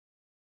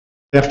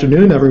Good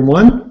afternoon,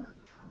 everyone.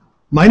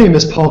 My name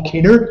is Paul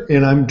Keener,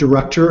 and I'm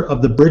Director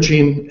of the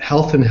Bridging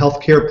Health and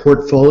Healthcare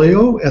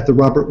Portfolio at the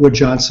Robert Wood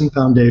Johnson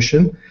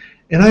Foundation,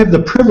 and I have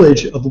the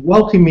privilege of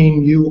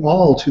welcoming you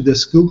all to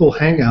this Google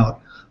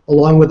Hangout,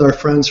 along with our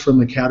friends from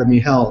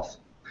AcademyHealth.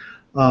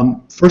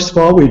 First of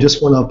all, we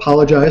just want to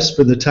apologize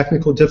for the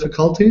technical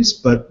difficulties,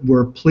 but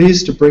we're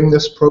pleased to bring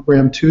this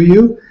program to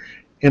you,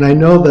 and I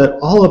know that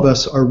all of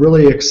us are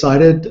really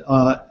excited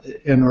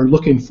and are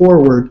looking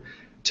forward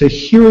to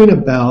hearing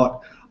about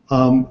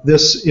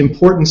this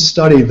important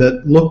study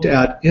that looked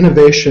at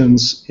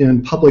innovations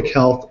in public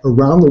health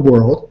around the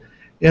world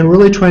and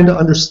really trying to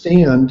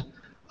understand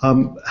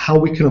how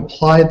we can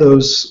apply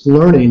those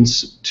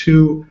learnings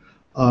to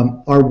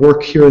our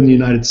work here in the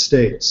United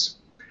States.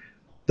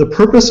 The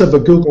purpose of a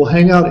Google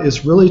Hangout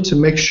is really to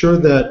make sure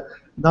that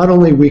not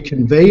only we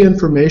convey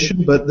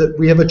information, but that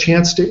we have a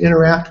chance to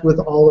interact with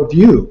all of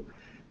you.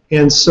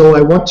 And so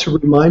I want to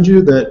remind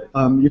you that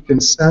you can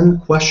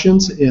send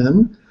questions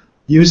in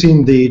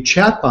using the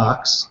chat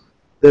box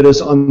that is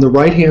on the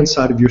right-hand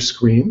side of your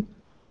screen,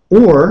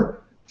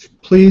 or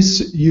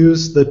please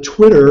use the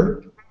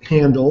Twitter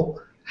handle,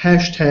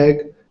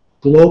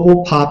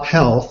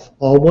 #GlobalPopHealth,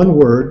 all one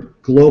word,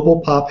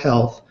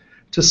 GlobalPopHealth,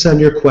 to send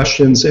your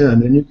questions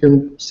in. And you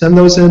can send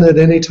those in at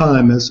any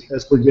time as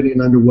we're getting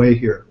underway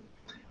here.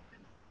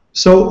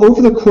 So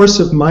over the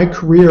course of my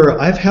career,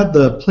 I've had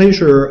the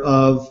pleasure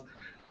of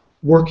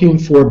working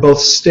for both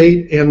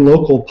state and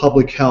local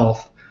public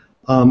health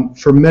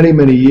for many,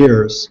 many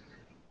years.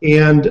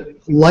 And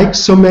like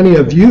so many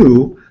of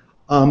you,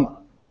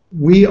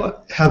 we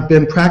have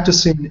been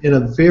practicing in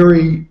a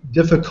very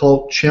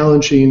difficult,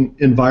 challenging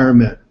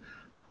environment.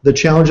 The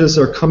challenges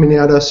are coming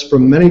at us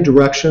from many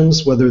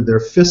directions, whether they're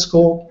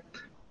fiscal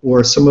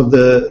or some of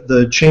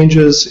the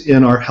changes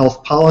in our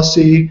health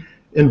policy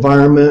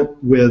environment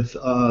with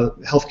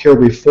healthcare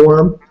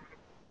reform.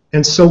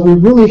 And so we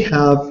really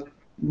have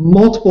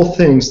multiple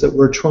things that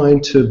we're trying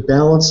to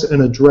balance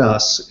and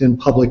address in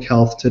public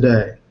health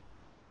today.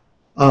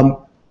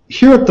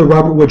 Here at the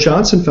Robert Wood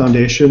Johnson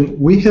Foundation,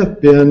 we have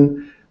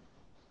been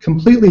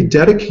completely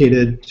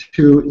dedicated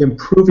to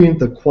improving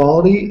the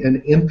quality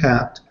and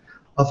impact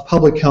of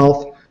public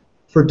health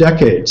for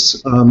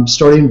decades,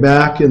 starting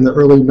back in the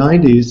early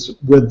 90s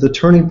with the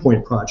Turning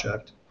Point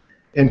Project,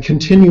 and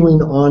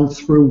continuing on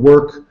through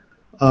work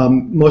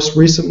most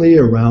recently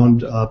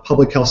around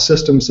public health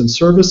systems and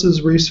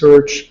services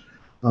research,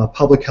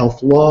 public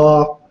health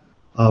law,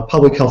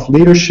 public health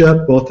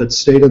leadership, both at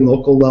state and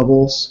local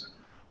levels,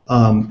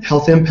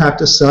 health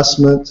impact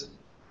assessment,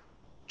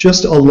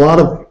 just a lot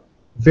of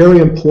very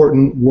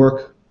important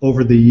work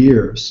over the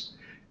years.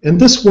 And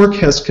this work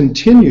has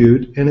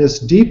continued and has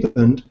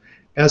deepened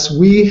as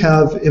we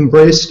have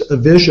embraced a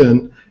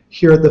vision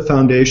here at the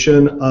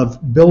Foundation of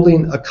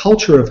building a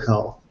culture of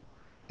health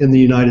in the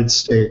United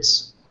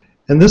States.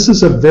 And this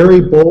is a very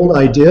bold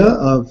idea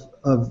of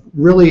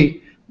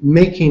really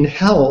making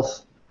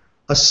health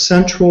a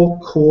central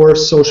core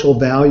social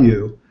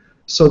value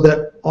so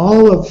that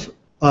all of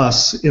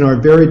us in our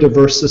very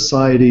diverse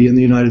society in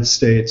the United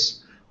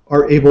States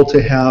are able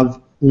to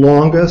have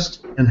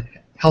longest and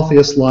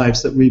healthiest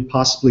lives that we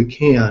possibly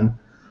can,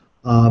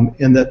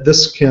 and that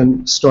this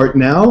can start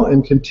now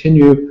and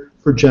continue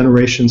for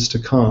generations to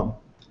come.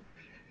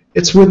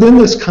 It's within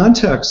this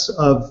context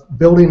of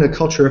building a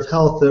culture of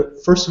health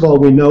that, first of all,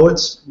 we know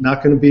it's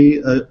not going to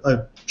be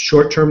a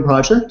short-term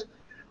project.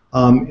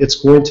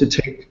 It's going to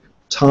take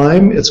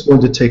time, it's going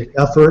to take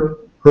effort,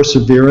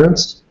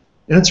 perseverance,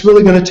 and it's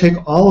really going to take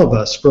all of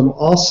us from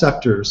all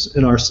sectors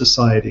in our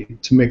society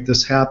to make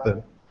this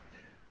happen.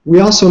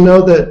 We also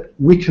know that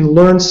we can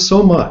learn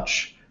so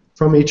much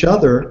from each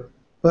other,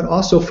 but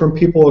also from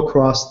people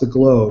across the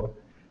globe.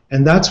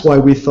 And that's why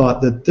we thought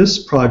that this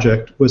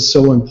project was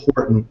so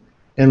important.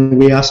 And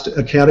we asked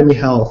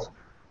AcademyHealth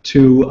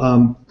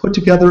to put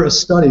together a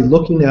study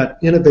looking at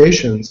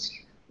innovations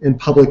in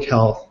public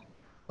health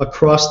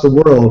across the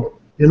world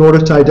in order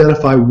to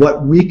identify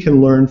what we can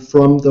learn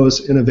from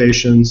those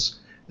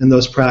innovations and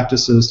those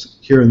practices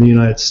here in the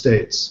United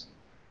States.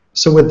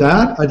 So with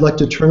that, I'd like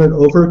to turn it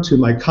over to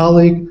my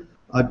colleague,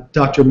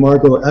 Dr.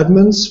 Margot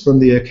Edmonds from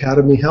the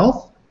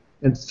AcademyHealth,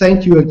 and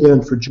thank you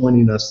again for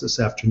joining us this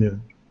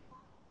afternoon.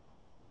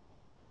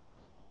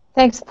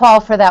 Thanks, Paul,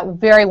 for that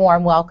very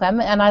warm welcome,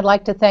 and I'd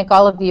like to thank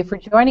all of you for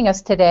joining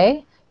us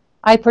today.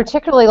 I'd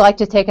particularly like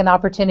to take an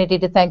opportunity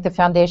to thank the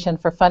Foundation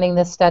for funding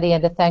this study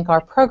and to thank our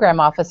program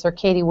officer,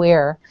 Katie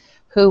Weir,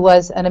 who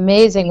was an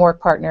amazing work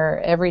partner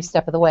every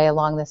step of the way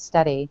along this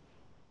study.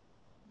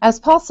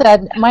 As Paul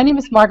said, my name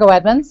is Margot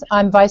Edmonds.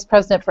 I'm Vice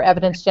President for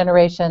Evidence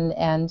Generation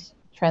and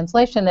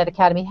Translation at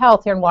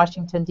AcademyHealth here in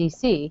Washington,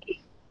 D.C.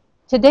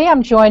 Today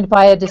I'm joined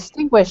by a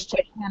distinguished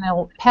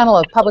panel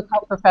of public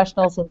health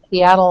professionals in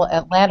Seattle,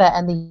 Atlanta,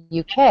 and the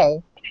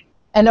UK.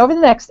 And over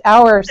the next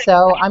hour or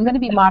so, I'm going to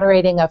be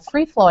moderating a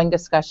free-flowing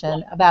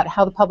discussion about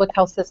how the public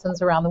health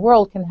systems around the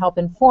world can help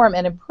inform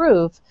and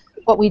improve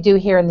what we do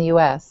here in the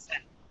U.S.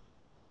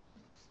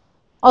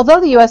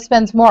 Although the U.S.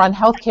 spends more on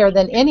healthcare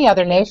than any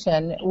other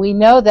nation, we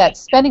know that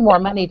spending more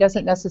money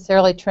doesn't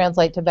necessarily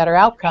translate to better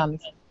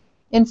outcomes.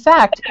 In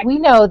fact, we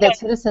know that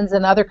citizens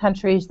in other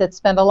countries that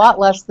spend a lot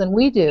less than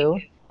we do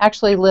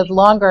actually live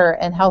longer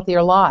and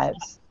healthier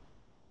lives.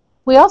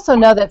 We also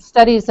know that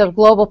studies of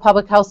global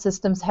public health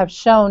systems have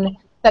shown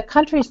that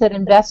countries that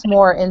invest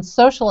more in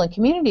social and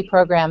community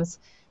programs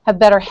have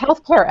better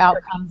healthcare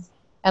outcomes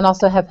and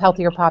also have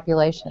healthier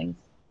populations.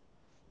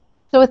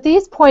 So with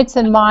these points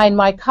in mind,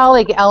 my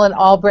colleague Ellen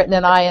Albritton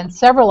and I and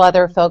several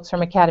other folks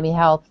from Academy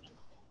Health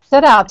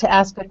set out to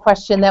ask a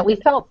question that we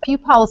felt few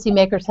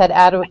policymakers had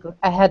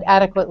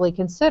adequately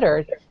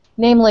considered,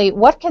 namely,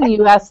 what can the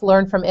U.S.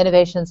 learn from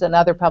innovations in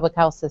other public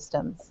health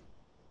systems?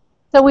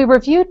 So we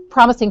reviewed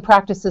promising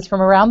practices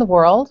from around the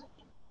world.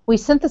 We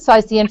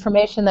synthesized the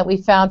information that we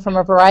found from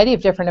a variety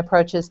of different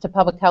approaches to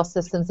public health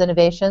systems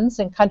innovations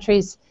in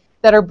countries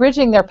that are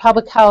bridging their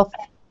public health,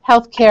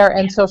 healthcare,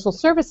 and social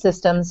service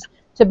systems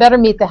to better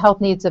meet the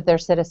health needs of their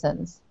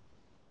citizens.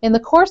 In the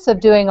course of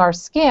doing our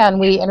scan,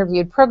 we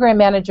interviewed program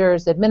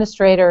managers,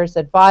 administrators,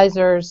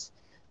 advisors,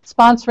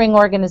 sponsoring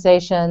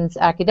organizations,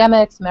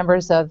 academics,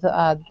 members of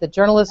the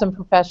journalism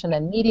profession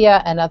and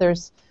media, and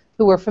others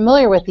who were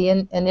familiar with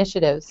the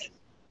initiatives.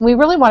 We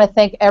really want to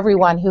thank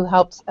everyone who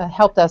helped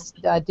us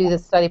do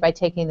this study by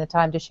taking the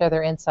time to share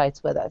their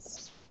insights with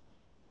us.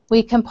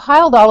 We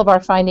compiled all of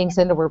our findings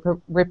into a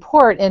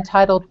report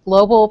entitled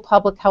Global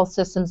Public Health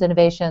Systems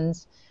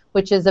Innovations,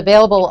 which is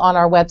available on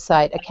our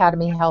website,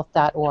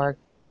 academyhealth.org.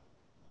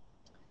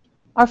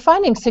 Our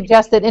findings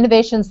suggest that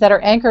innovations that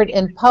are anchored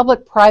in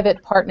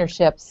public-private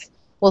partnerships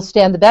will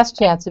stand the best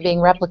chance of being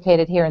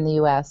replicated here in the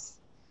U.S.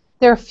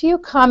 There are a few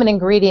common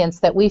ingredients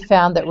that we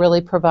found that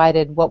really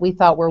provided what we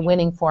thought were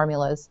winning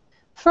formulas.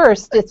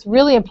 First, it's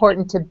really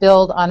important to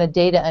build on a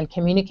data and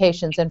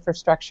communications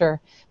infrastructure.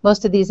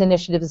 Most of these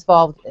initiatives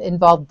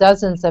involve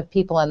dozens of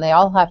people, and they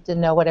all have to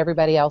know what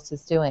everybody else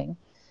is doing.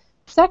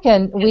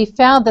 Second, we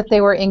found that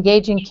they were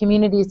engaging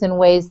communities in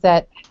ways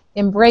that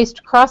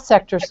embraced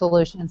cross-sector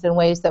solutions in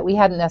ways that we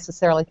hadn't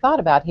necessarily thought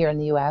about here in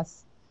the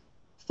U.S.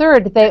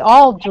 Third, they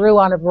all drew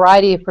on a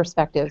variety of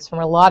perspectives from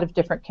a lot of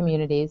different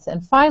communities.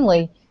 And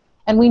finally,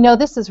 and we know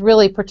this is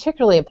really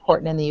particularly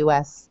important in the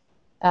U.S.,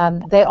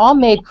 they all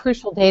made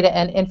crucial data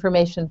and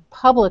information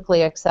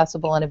publicly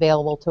accessible and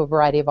available to a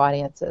variety of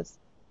audiences.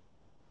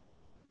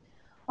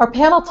 Our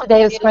panel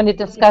today is going to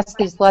discuss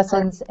these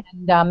lessons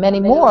and many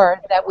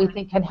more that we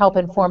think can help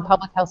inform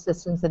public health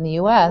systems in the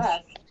U.S.,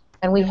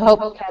 and we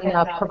hope can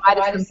provide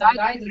us some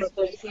guidance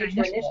for future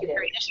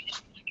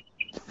initiatives.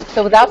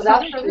 So without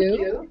further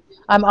ado,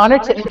 I'm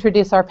honored to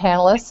introduce our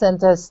panelists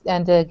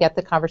and to get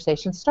the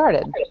conversation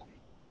started.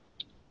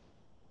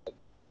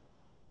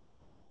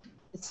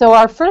 So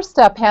our first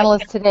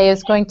panelist today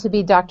is going to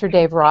be Dr.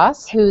 Dave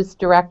Ross, who's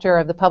director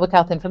of the Public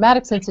Health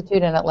Informatics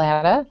Institute in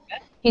Atlanta.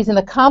 He's an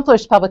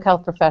accomplished public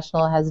health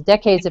professional, has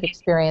decades of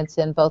experience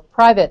in both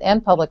private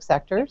and public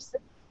sectors.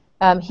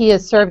 He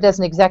has served as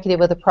an executive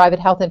with a private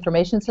health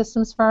information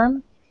systems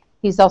firm.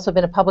 He's also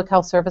been a public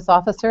health service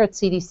officer at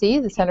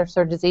CDC, the Centers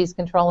for Disease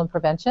Control and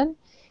Prevention.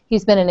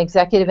 He's been an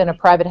executive in a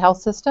private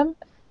health system.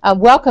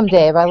 Welcome,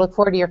 Dave. I look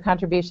forward to your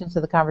contribution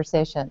to the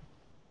conversation.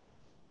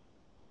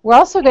 We're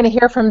also going to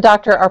hear from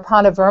Dr.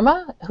 Arpana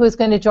Verma, who is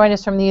going to join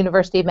us from the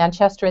University of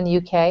Manchester in the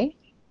UK.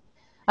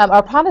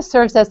 Arpana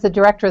serves as the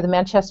director of the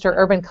Manchester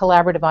Urban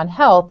Collaborative on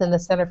Health in the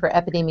Center for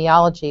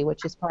Epidemiology,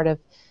 which is part of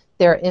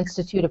their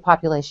Institute of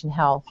Population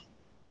Health.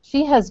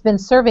 She has been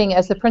serving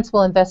as the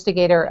principal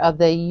investigator of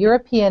the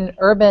European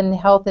Urban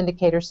Health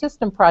Indicator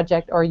System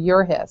Project, or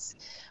EURHIS,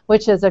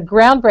 which is a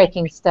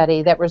groundbreaking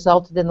study that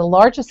resulted in the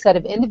largest set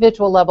of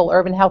individual-level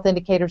urban health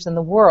indicators in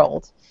the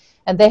world.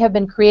 And they have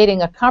been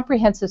creating a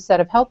comprehensive set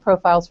of health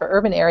profiles for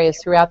urban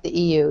areas throughout the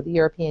EU, the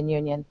European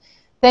Union.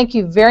 Thank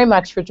you very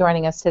much for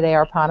joining us today,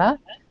 Arpana,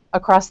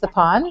 across the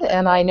pond.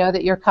 And I know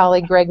that your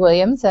colleague, Greg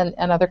Williams, and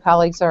other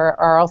colleagues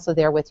are also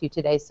there with you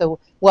today. So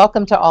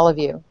welcome to all of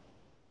you.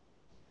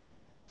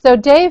 So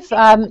Dave,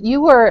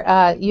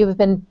 you've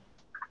been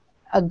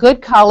a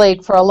good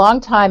colleague for a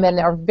long time and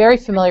are very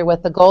familiar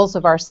with the goals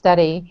of our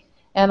study.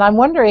 And I'm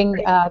wondering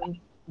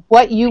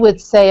what you would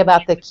say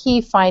about the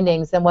key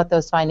findings and what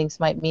those findings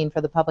might mean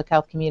for the public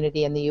health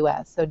community in the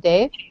U.S. So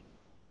Dave?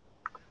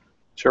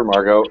 Sure,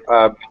 Margot.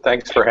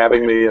 Thanks for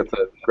having me. It's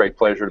a great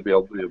pleasure to be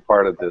able to be a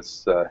part of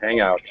this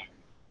hangout.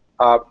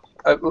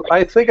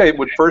 I think I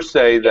would first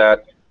say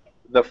that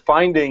the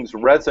findings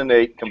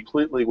resonate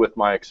completely with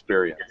my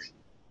experience.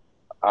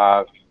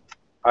 As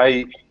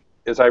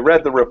I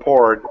read the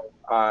report,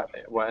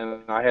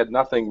 when I had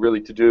nothing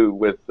really to do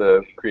with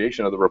the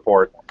creation of the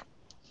report,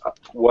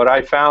 what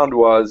I found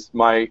was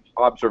my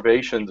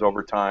observations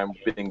over time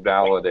being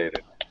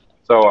validated.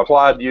 So I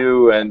applaud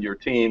you and your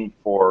team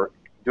for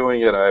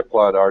doing it. I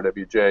applaud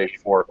RWJF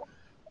for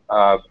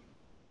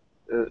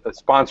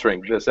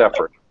sponsoring this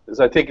effort, because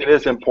I think it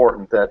is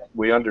important that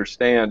we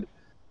understand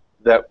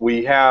that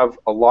we have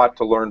a lot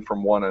to learn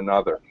from one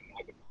another.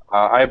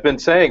 I've been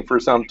saying for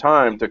some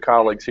time to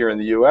colleagues here in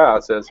the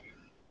U.S. as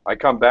I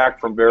come back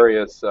from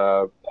various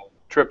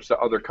trips to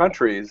other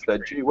countries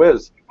that, gee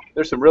whiz,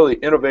 there's some really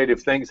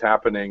innovative things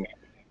happening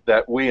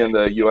that we in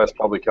the U.S.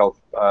 public health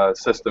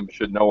system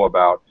should know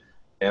about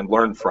and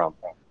learn from.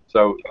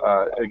 So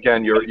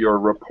again, your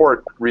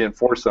report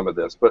reinforced some of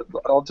this, but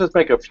I'll just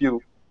make a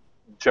few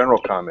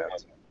general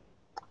comments.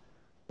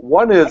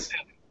 One is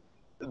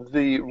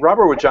the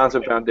Robert Wood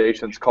Johnson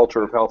Foundation's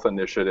Culture of Health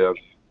initiative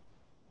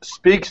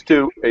speaks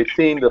to a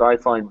theme that I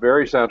find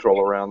very central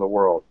around the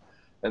world,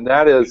 and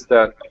that is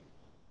that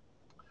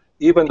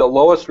even the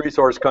lowest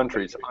resource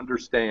countries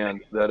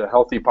understand that a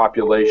healthy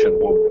population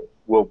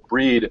will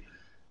breed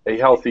a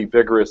healthy,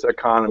 vigorous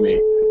economy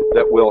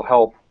that will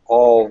help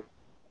all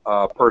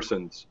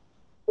persons.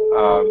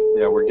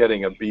 Yeah, we're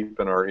getting a beep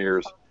in our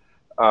ears.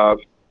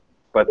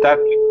 But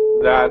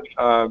that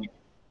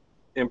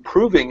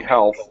improving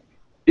health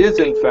is,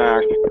 in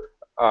fact,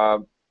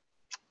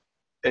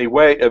 a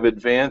way of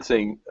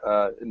advancing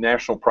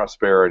national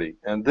prosperity.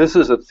 And this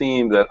is a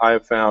theme that I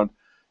have found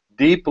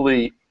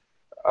deeply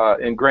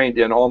ingrained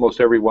in almost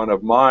every one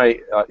of my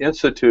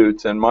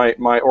institutes and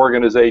my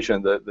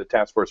organization, the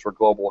Task Force for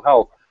Global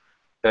Health,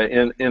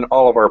 in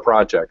all of our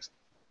projects.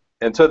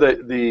 And so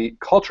the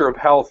culture of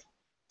health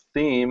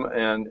theme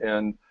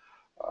and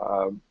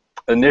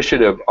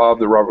initiative of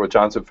the Robert Wood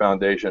Johnson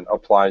Foundation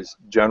applies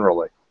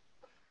generally.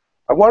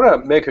 I want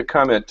to make a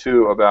comment,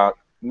 too, about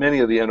many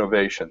of the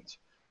innovations.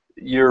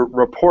 Your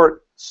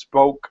report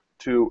spoke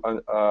to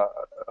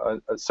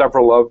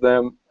several of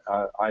them.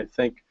 I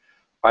think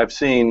I've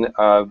seen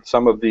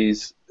some of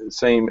these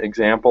same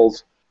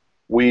examples.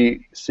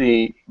 We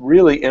see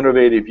really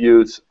innovative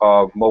use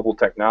of mobile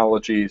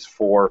technologies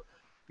for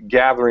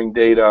gathering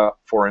data,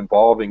 for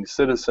involving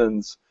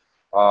citizens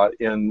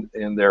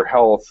in their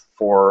health,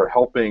 for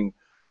helping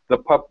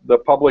the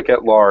public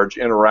at large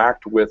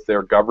interact with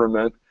their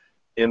government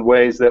in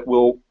ways that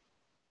will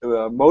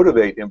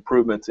motivate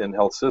improvements in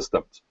health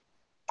systems.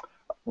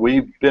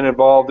 We've been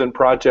involved in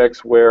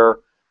projects where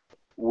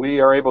we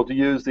are able to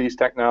use these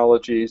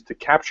technologies to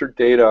capture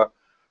data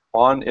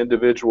on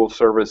individual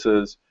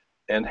services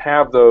and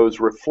have those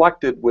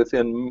reflected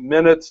within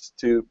minutes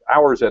to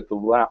hours at the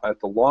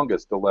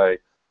longest delay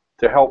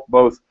to help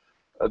both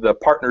the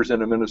partners in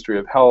the Ministry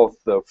of Health,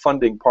 the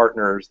funding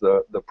partners,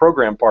 the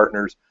program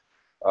partners,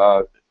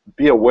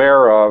 be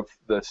aware of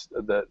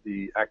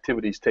the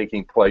activities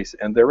taking place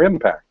and their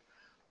impact.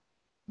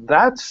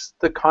 That's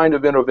the kind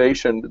of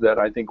innovation that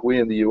I think we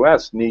in the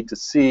U.S. need to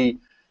see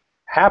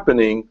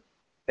happening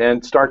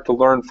and start to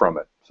learn from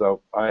it.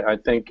 So I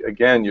think,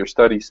 again, your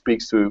study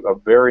speaks to a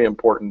very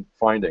important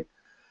finding.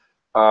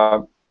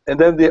 And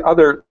then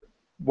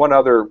one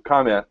other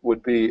comment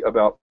would be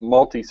about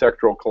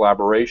multi-sectoral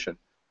collaboration.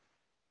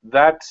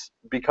 That's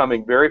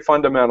becoming very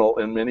fundamental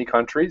in many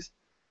countries.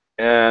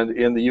 And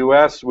in the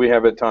U.S., we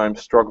have at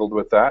times struggled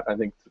with that. I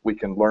think we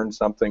can learn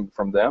something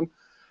from them,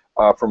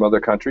 from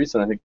other countries,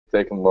 and I think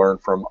they can learn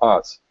from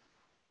us.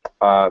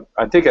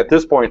 I think at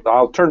this point,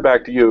 I'll turn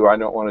back to you. I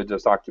don't want to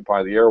just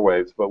occupy the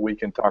airwaves, but we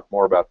can talk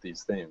more about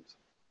these themes.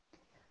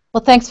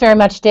 Well, thanks very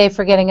much, Dave,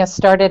 for getting us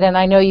started, and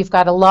I know you've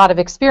got a lot of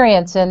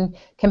experience in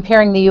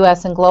comparing the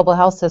U.S. and global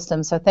health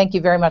systems, so thank you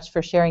very much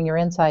for sharing your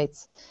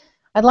insights.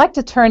 I'd like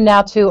to turn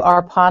now to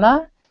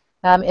Arpana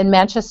in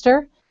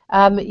Manchester.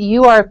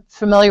 You are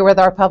familiar with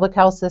our public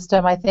health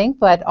system, I think,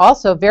 but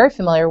also very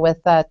familiar with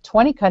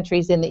 20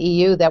 countries in the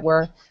EU that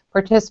were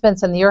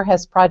participants in the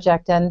URHES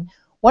project, and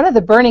one of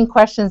the burning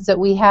questions that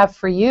we have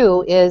for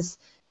you is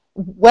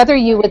whether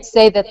you would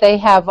say that they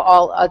have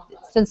all,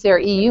 since they're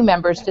EU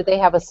members, do they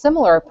have a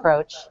similar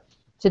approach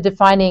to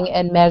defining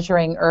and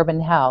measuring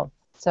urban health?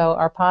 So,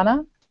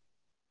 Arpana?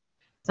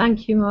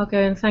 Thank you,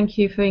 Margot, and thank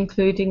you for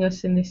including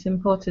us in this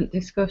important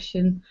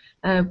discussion.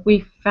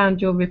 We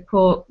found your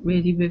report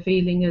really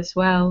revealing as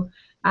well,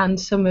 and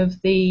some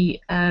of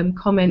the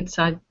comments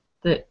that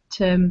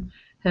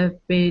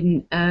have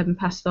been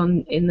passed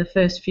on in the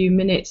first few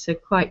minutes are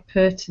quite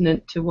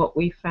pertinent to what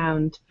we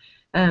found.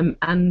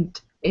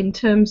 And in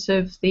terms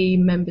of the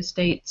member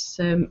states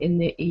in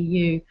the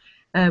EU,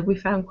 we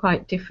found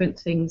quite different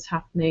things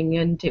happening,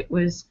 and it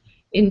was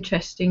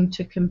interesting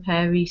to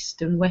compare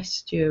East and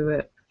West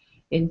Europe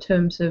in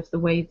terms of the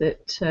way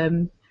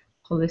that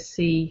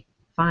policy,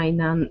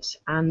 finance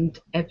and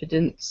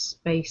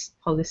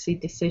evidence-based policy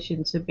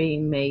decisions are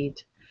being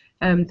made.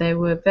 There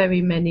were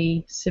very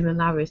many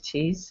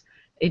similarities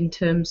in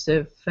terms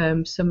of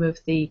some of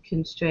the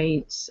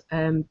constraints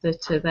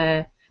that are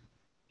there,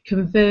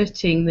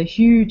 converting the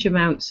huge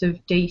amounts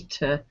of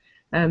data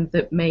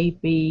that may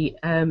be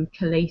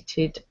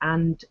collated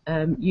and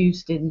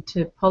used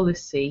into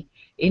policy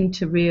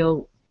into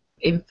real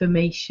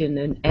information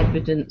and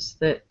evidence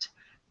that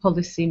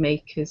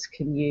policymakers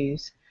can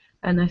use.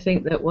 And I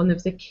think that one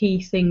of the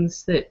key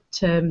things that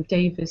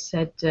Dave has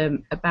said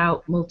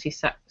about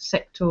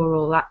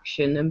multi-sectoral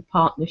action and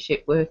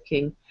partnership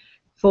working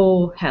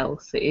for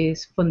health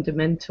is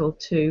fundamental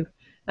to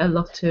a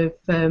lot of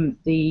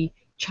the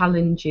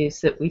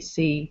challenges that we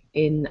see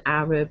in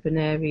our urban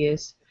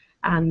areas,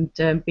 and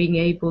being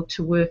able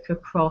to work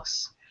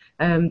across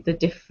the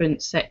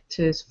different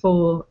sectors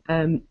for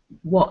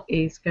what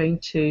is going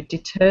to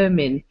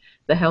determine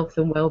the health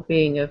and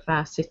well-being of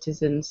our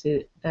citizens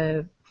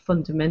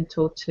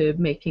fundamental to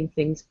making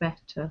things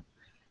better.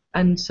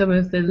 And some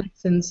of the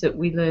lessons that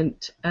we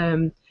learnt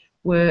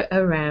were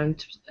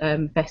around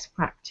best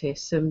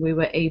practice, and we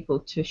were able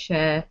to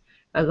share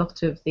a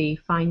lot of the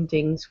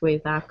findings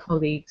with our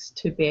colleagues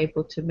to be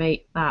able to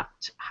make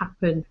that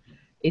happen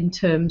in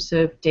terms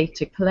of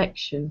data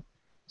collection.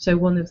 So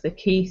one of the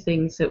key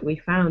things that we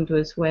found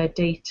was where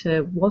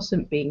data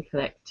wasn't being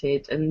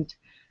collected, and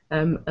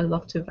a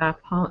lot of our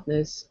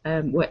partners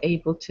were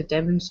able to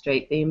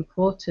demonstrate the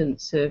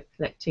importance of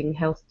collecting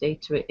health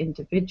data at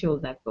individual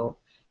level,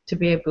 to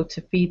be able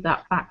to feed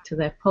that back to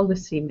their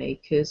policy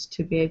makers,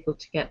 to be able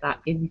to get that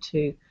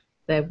into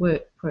their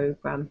work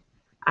programme.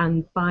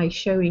 And by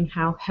showing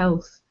how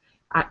health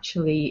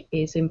actually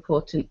is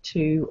important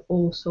to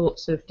all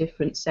sorts of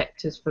different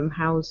sectors, from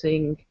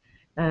housing,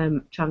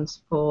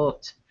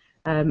 transport,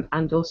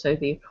 and also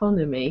the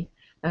economy,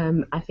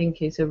 I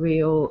think is a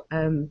real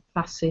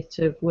facet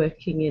of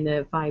working in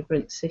a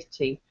vibrant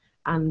city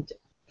and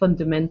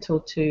fundamental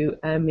to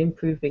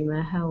improving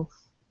their health.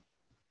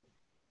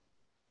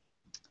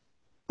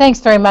 Thanks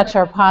very much,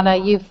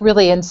 Arpana. You've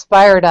really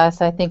inspired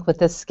us, I think, with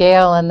the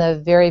scale and the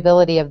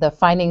variability of the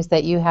findings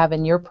that you have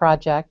in your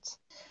project.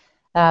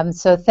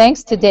 So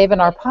thanks to Dave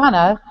and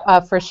Arpana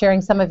for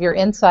sharing some of your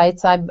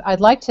insights. I'd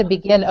like to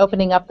begin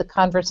opening up the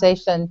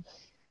conversation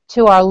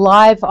to our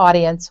live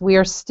audience. We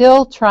are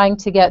still trying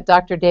to get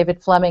Dr.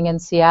 David Fleming in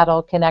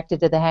Seattle connected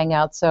to the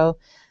Hangout, so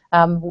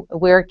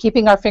we're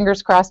keeping our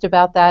fingers crossed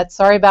about that.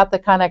 Sorry about the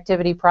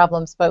connectivity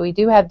problems, but we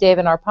do have Dave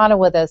and Arpana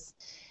with us.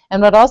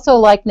 And would also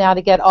like now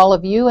to get all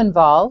of you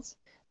involved.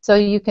 So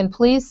you can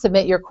please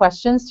submit your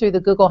questions through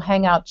the Google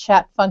Hangout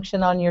chat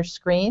function on your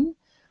screen,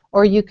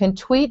 or you can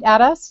tweet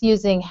at us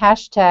using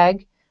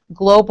hashtag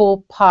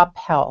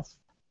 #GlobalPopHealth.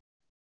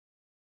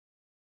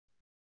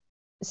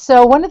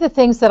 So one of the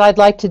things that I'd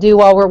like to do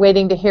while we're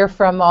waiting to hear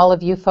from all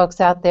of you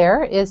folks out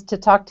there is to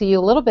talk to you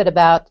a little bit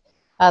about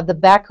the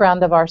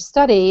background of our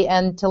study,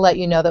 and to let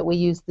you know that we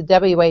use the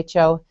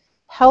WHO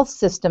Health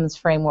Systems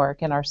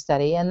Framework in our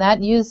study, and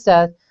that used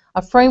a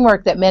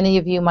framework that many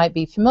of you might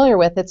be familiar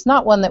with. It's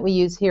not one that we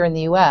use here in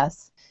the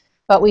US,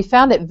 but we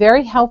found it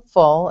very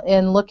helpful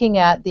in looking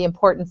at the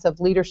importance of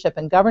leadership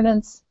and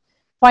governance,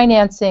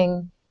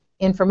 financing,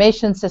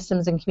 information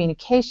systems and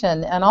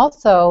communication, and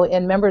also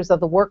in members of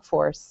the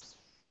workforce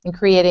in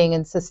creating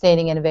and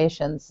sustaining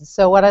innovations.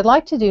 So what I'd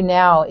like to do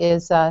now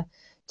is to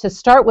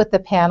start with the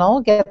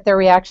panel, get their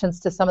reactions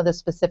to some of the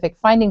specific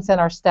findings in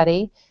our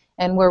study,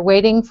 and we're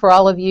waiting for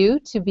all of you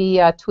to be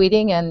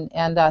tweeting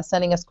and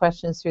sending us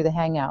questions through the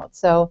Hangout.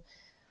 So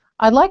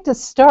I'd like to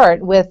start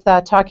with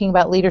talking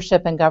about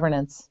leadership and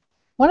governance.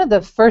 One of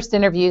the first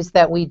interviews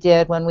that we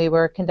did when we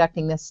were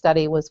conducting this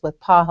study was with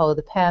PAHO,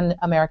 the Pan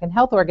American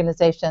Health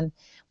Organization.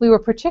 We were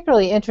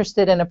particularly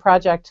interested in a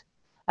project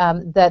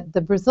that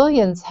the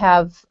Brazilians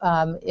have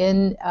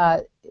in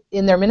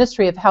their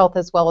Ministry of Health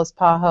as well as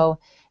PAHO,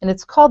 and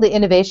it's called the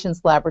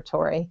Innovations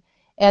Laboratory.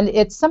 And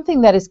it's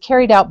something that is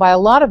carried out by a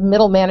lot of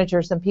middle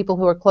managers and people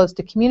who are close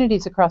to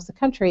communities across the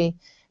country.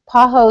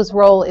 PAHO's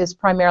role is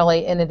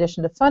primarily, in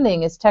addition to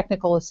funding, is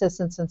technical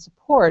assistance and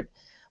support,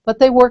 but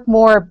they work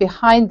more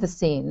behind the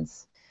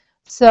scenes.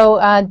 So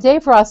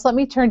Dave Ross, let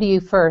me turn to you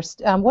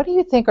first. What do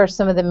you think are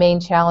some of the main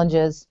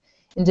challenges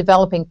in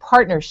developing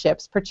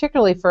partnerships,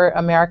 particularly for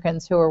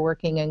Americans who are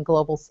working in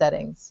global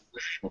settings?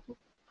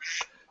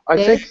 I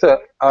think that,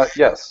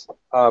 yes.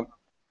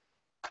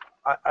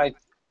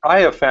 I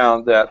have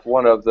found that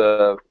one of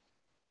the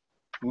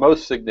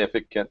most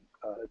significant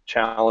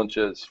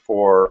challenges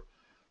for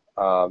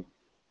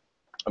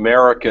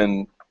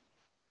Americans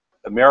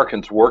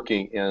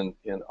working in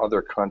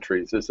other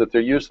countries is that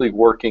they're usually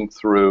working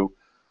through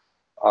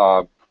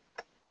a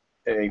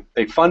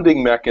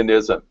funding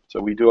mechanism. So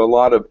we do a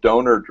lot of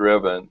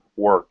donor-driven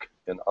work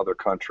in other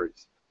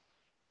countries,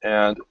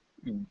 and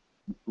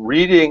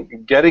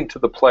getting to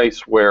the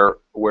place where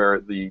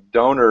the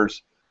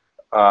donors'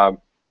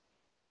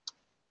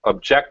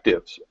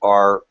 objectives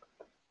are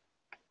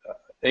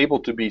able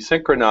to be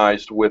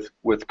synchronized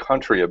with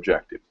country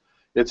objectives.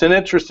 It's an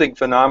interesting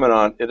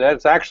phenomenon.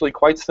 It's actually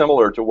quite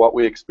similar to what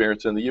we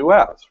experience in the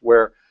U.S.,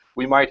 where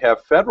we might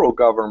have federal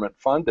government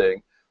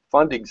funding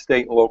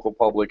state and local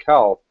public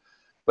health,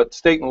 but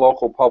state and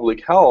local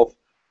public health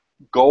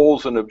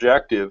goals and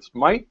objectives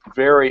might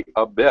vary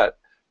a bit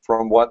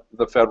from what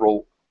the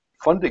federal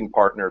funding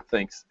partner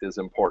thinks is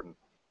important.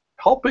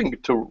 Helping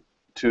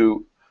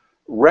to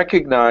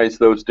recognize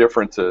those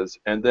differences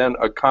and then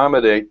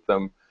accommodate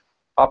them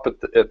up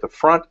at the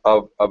front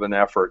of an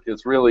effort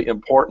is really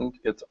important.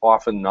 It's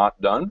often not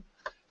done,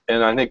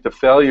 and I think the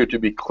failure to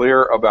be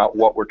clear about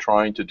what we're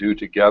trying to do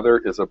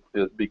together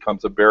it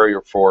becomes a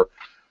barrier for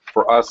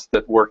us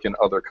that work in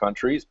other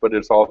countries, but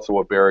it's also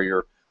a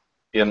barrier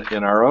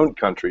in our own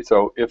country.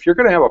 So if you're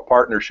going to have a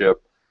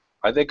partnership,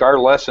 I think our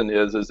lesson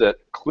is that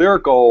clear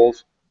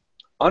goals,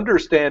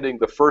 understanding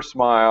the first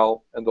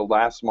mile and the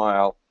last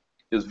mile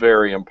is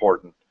very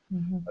important.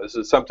 This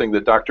is something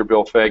that Dr.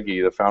 Bill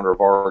Faggy, the founder of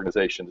our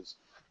organization, has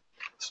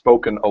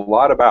spoken a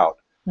lot about.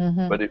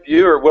 But if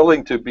you are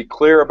willing to be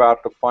clear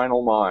about the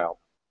final mile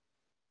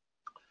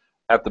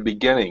at the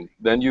beginning,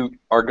 then you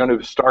are going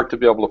to start to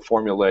be able to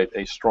formulate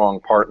a strong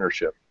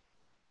partnership.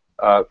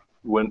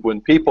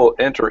 When people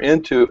enter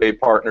into a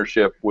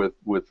partnership with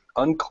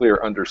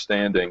unclear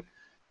understanding,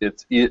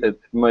 it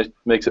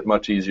makes it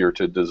much easier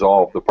to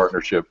dissolve the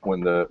partnership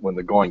when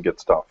the going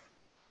gets tough.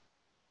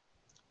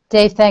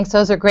 Dave, thanks.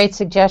 Those are great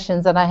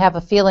suggestions, and I have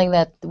a feeling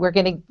that we're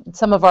getting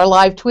some of our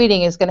live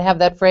tweeting is going to have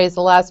that phrase,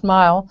 the last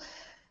mile.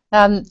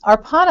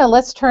 Arpana,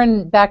 let's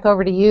turn back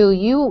over to you.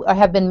 You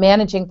have been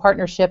managing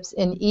partnerships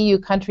in EU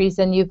countries,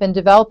 and you've been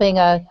developing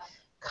a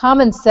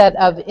common set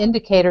of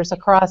indicators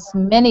across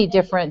many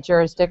different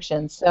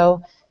jurisdictions.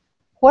 So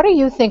what do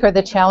you think are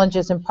the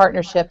challenges in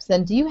partnerships,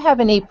 and do you have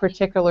any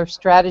particular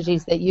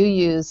strategies that you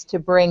use to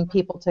bring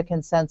people to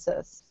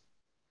consensus?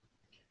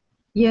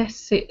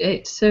 Yes,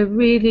 it's a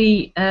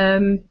really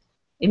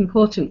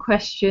important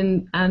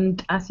question,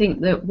 and I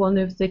think that one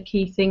of the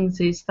key things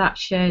is that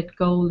shared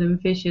goal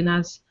and vision,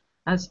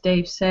 as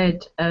Dave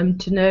said.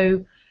 To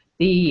know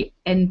the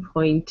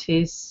endpoint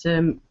is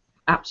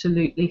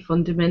absolutely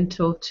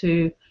fundamental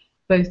to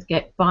both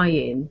get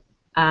buy-in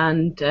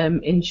and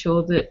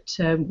ensure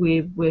that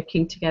we're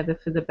working together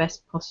for the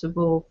best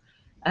possible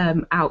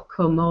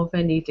outcome of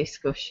any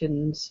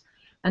discussions.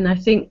 And I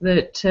think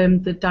that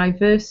the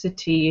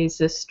diversity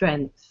is a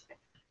strength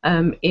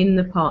in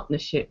the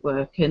partnership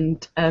work,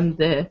 and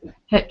the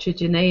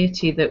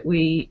heterogeneity that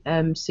we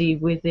see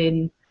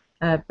within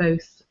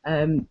both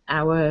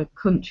our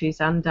countries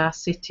and our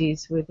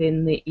cities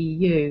within the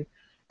EU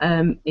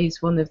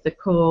is one of the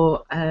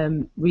core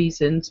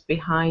reasons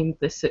behind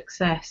the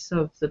success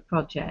of the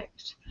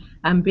project.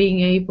 And being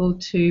able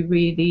to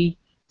really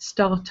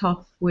start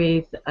off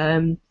with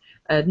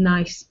a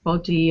nice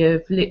body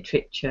of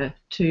literature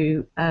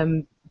to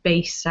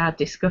base our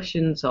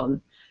discussions on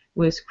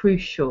was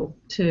crucial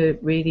to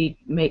really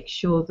make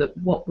sure that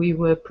what we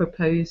were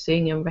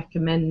proposing and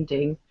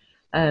recommending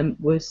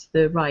was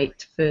the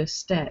right first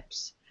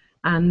steps.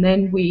 And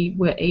then we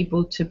were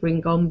able to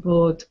bring on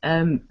board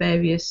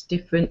various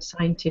different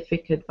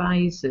scientific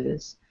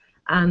advisors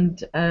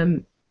and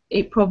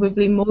it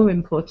probably more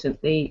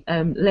importantly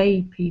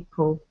lay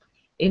people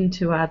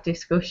into our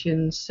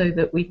discussions so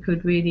that we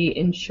could really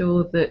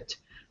ensure that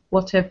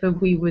whatever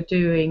we were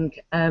doing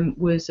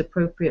was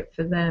appropriate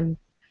for them.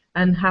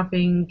 And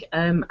having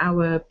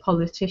our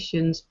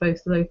politicians, both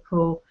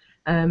local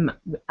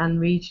and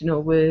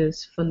regional,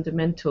 was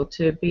fundamental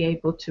to be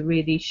able to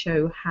really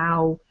show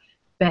how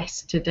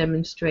best to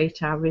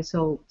demonstrate our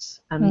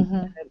results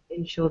and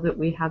ensure that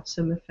we had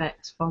some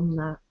effects from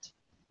that.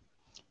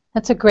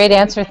 That's a great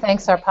answer.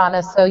 Thanks,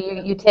 Arpana. So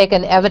you take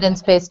an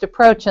evidence-based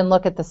approach and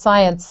look at the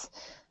science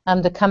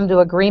to come to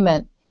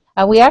agreement.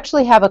 We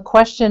actually have a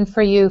question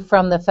for you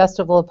from the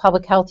Festival of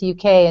Public Health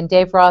UK, and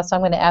Dave Ross, I'm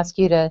going to ask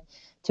you to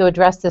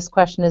address this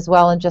question as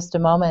well in just a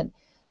moment.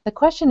 The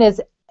question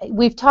is,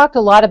 we've talked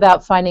a lot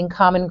about finding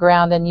common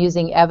ground and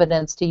using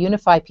evidence to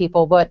unify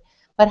people, but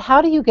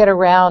how do you get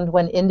around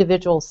when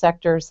individual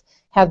sectors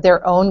have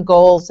their own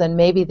goals and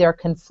maybe they're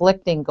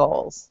conflicting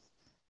goals?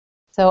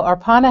 So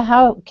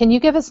Arpana, can you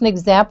give us an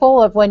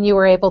example of when you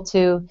were able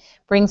to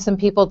bring some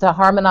people to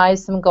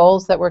harmonize some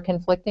goals that were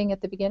conflicting at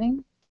the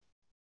beginning?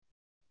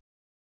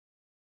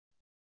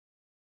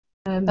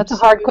 That's a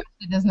hard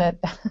question, isn't it?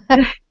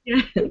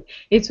 Yeah,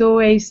 it's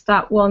always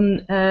that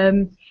one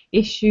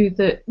issue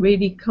that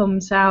really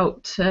comes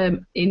out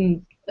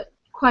in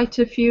quite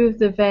a few of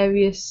the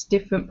various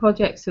different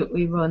projects that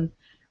we run.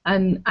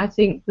 And I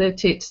think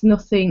that it's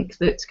nothing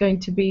that's going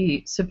to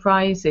be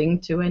surprising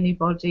to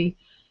anybody.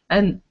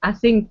 And I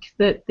think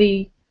that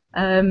the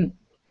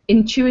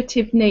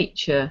intuitive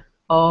nature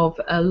of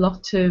a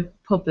lot of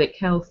public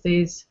health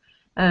is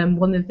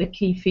one of the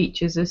key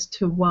features as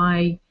to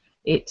why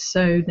it's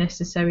so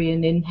necessary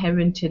and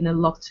inherent in a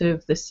lot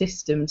of the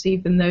systems,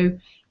 even though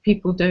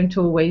people don't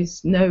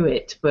always know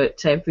it,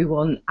 but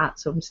everyone at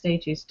some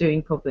stage is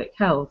doing public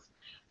health.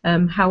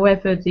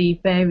 However, the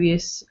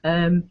various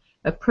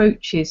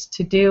approaches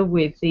to deal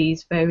with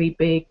these very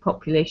big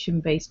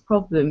population-based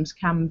problems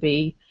can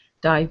be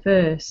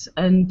diverse,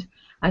 and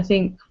I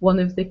think one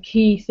of the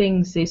key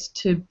things is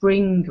to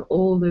bring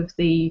all of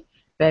the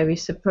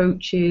various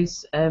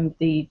approaches,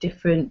 the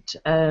different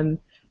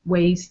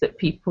ways that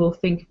people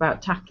think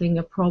about tackling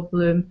a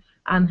problem,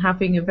 and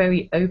having a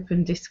very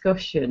open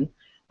discussion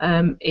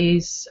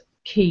is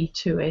key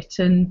to it.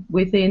 And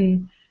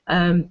within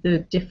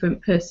the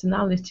different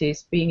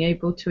personalities, being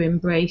able to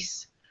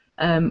embrace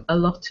a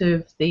lot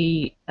of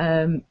the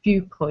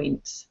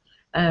viewpoints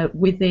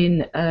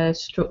within a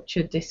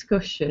structured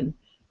discussion,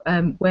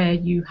 where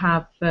you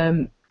have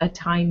a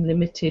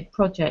time-limited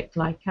project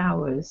like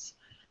ours,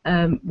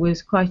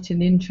 was quite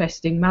an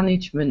interesting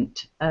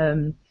management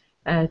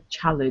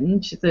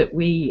challenge that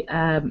we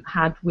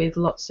had, with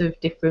lots of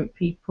different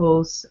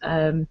people's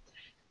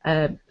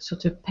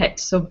sort of pet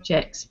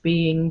subjects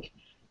being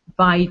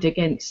vied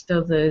against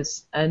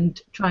others,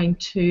 and trying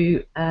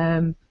to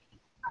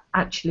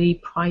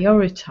actually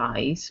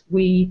prioritise,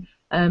 we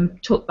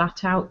took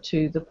that out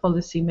to the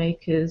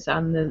policymakers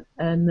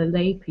and the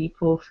lay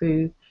people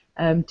through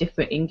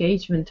different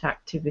engagement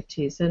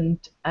activities, and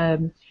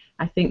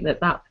I think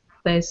that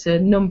there's a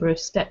number of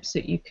steps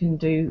that you can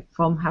do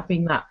from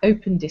having that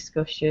open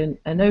discussion,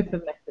 an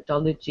open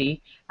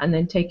methodology, and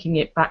then taking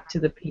it back to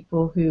the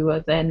people who are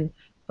then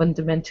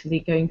fundamentally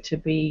going to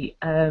be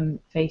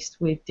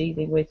faced with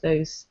dealing with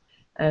those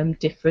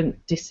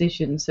different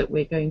decisions that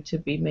we're going to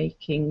be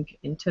making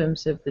in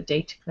terms of the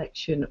data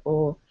collection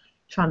or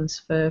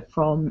transfer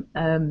from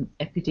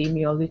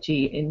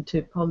epidemiology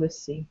into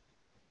policy.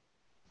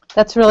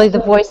 That's really the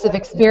voice of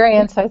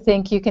experience. I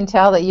think you can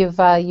tell that you've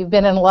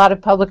been in a lot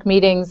of public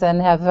meetings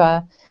and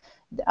have,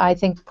 I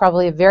think,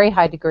 probably a very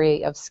high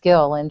degree of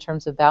skill in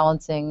terms of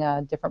balancing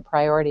different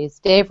priorities.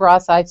 Dave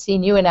Ross, I've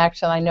seen you in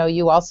action. I know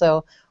you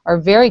also are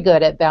very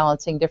good at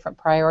balancing different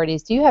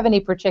priorities. Do you have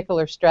any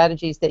particular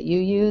strategies that you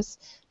use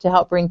to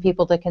help bring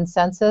people to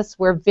consensus?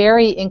 We're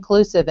very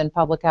inclusive in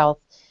public health,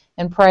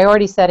 and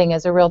priority setting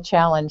is a real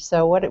challenge.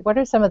 So what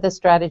are some of the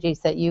strategies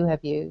that you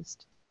have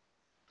used?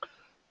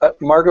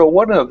 Margot,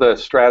 one of the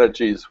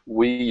strategies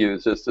we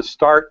use is to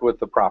start with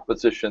the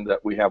proposition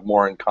that we have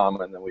more in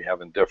common than we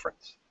have in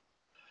difference,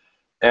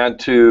 and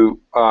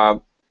to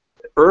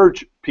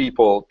urge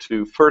people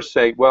to first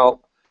say,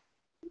 well,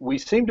 we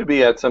seem to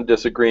be at some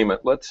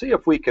disagreement. Let's see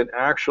if we can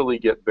actually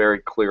get very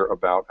clear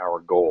about our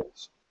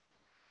goals.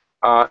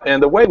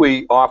 And the way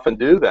we often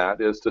do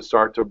that is to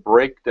start to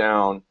break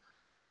down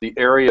the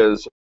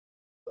areas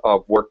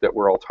of work that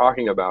we're all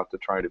talking about to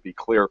try to be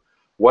clear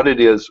what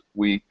it is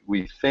we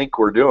think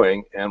we're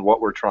doing and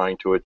what we're trying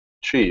to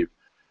achieve.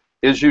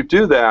 As you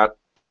do that,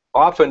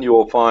 often you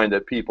will find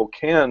that people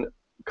can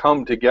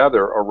come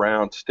together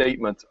around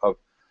statements of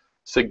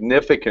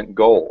significant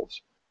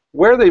goals.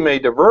 Where they may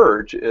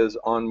diverge is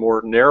on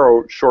more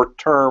narrow,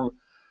 short-term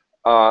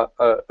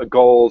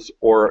goals,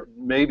 or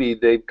maybe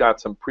they've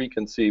got some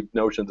preconceived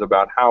notions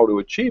about how to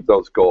achieve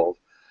those goals.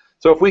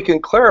 So if we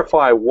can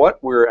clarify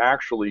what we're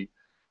actually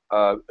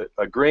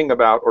agreeing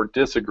about or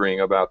disagreeing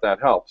about, that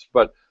helps.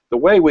 But the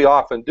way we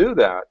often do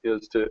that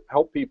is to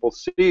help people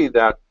see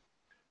that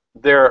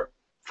they're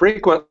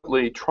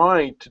frequently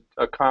trying to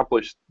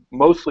accomplish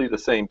mostly the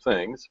same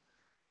things,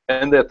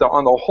 and that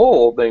on the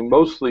whole they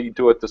mostly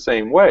do it the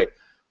same way.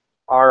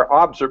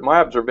 My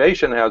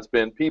observation has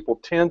been people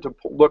tend to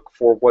look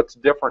for what's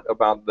different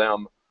about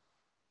them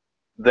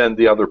than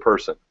the other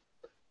person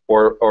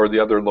or the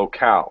other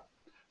locale.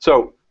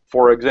 So,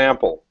 for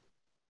example,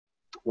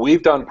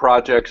 we've done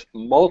projects,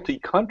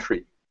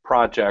 multi-country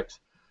projects,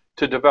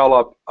 to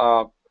develop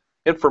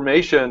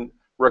information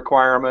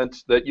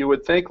requirements that you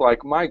would think,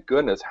 like, my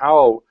goodness,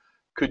 how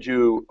could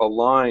you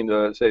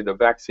align, say, the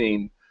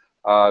vaccine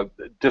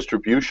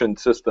distribution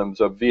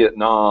systems of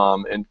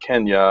Vietnam and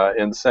Kenya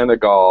and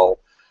Senegal,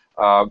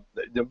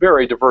 the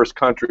very diverse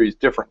countries,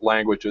 different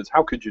languages?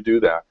 How could you do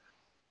that?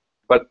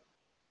 But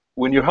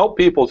when you help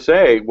people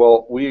say,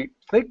 well, we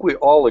think we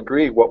all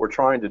agree what we're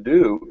trying to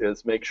do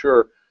is make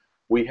sure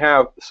we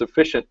have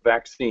sufficient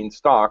vaccine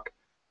stock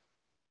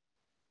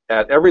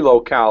at every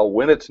locale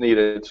when it's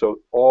needed so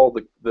all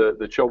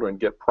the children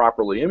get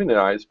properly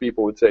immunized,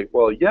 people would say,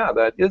 well, yeah,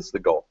 that is the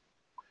goal.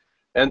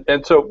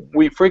 And so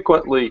we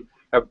frequently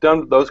have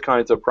done those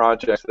kinds of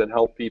projects that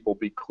help people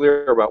be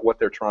clear about what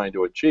they're trying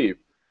to achieve.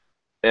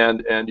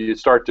 And you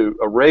start to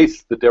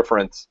erase the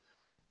difference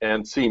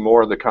and see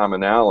more of the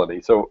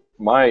commonality. So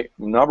my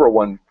number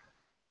one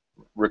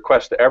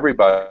request to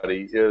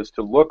everybody is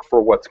to look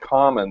for what's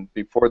common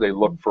before they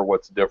look for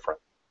what's different.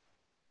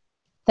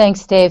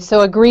 Thanks, Dave.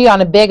 So agree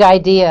on a big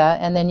idea,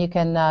 and then you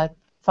can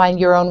find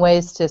your own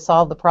ways to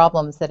solve the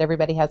problems that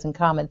everybody has in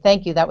common.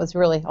 Thank you. That was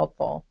really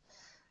helpful.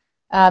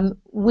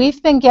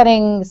 We've been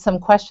getting some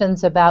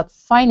questions about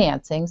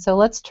financing, so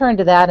let's turn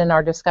to that in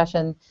our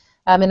discussion.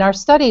 In our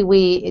study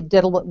we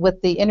did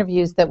with the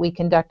interviews that we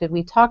conducted,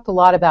 we talked a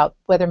lot about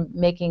whether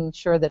making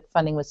sure that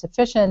funding was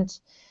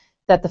sufficient,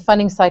 that the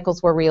funding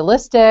cycles were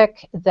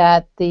realistic,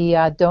 that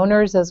the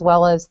donors as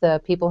well as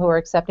the people who are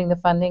accepting the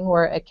funding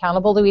were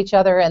accountable to each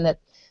other, and that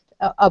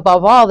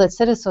above all that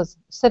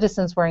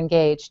citizens were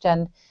engaged.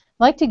 And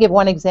I'd like to give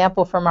one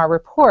example from our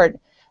report.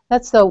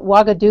 That's the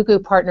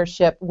Ouagadougou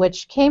Partnership,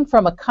 which came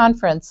from a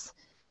conference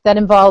that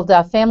involved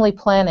family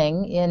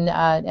planning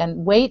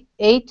and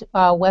 8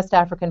 West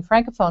African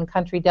Francophone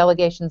country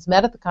delegations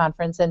met at the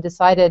conference and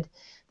decided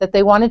that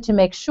they wanted to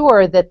make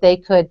sure that they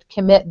could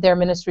commit their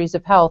ministries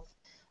of health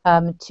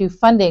to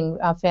funding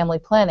family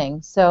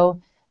planning.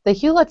 So the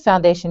Hewlett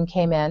Foundation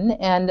came in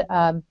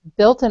and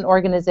built an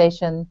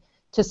organization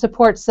to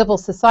support civil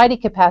society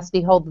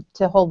capacity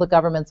to hold the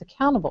governments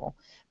accountable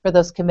for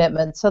those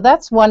commitments. So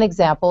that's one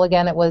example.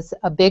 Again, it was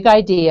a big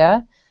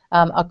idea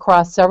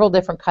across several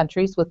different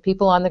countries with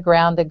people on the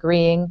ground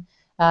agreeing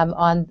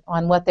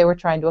on what they were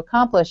trying to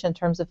accomplish in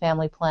terms of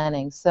family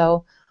planning.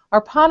 So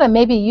Arpana,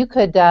 maybe you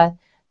could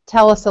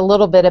tell us a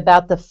little bit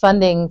about the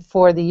funding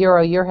for the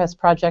Euro-Eurhas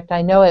project.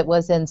 I know it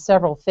was in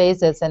several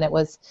phases and it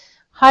was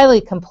highly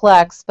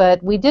complex,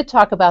 but we did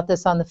talk about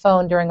this on the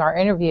phone during our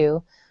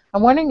interview.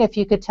 I'm wondering if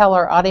you could tell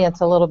our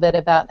audience a little bit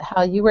about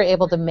how you were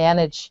able to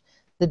manage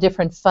the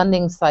different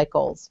funding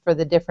cycles for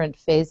the different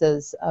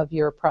phases of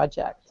your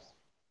project.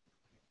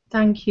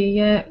 Thank you.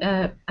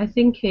 Yeah, I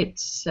think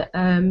it's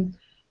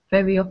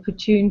very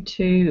opportune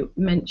to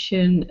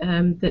mention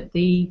that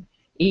the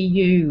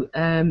EU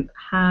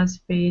has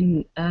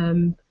been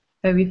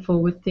very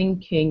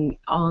forward-thinking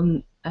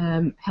on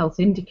health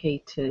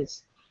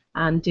indicators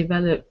and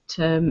developed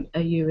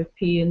a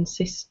European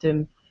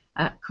system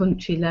at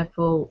country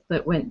level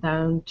that went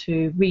down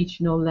to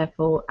regional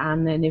level,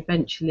 and then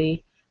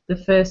eventually the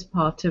first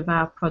part of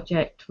our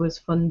project was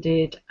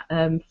funded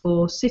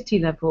for city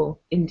level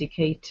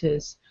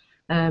indicators,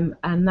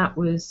 and that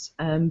was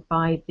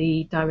by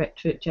the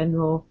Directorate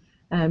General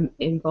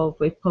involved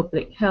with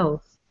Public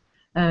Health.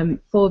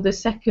 For the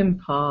second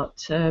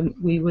part,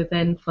 we were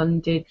then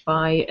funded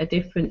by a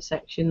different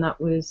section,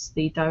 that was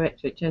the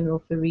Directorate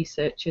General for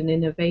Research and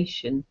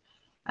Innovation,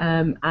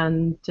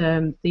 and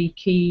the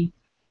key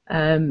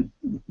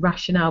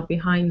rationale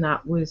behind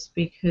that was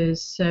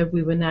because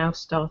we were now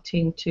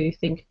starting to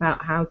think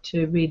about how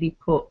to really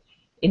put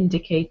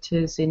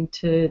indicators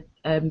into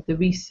the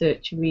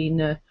research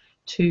arena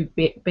to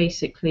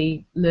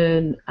basically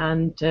learn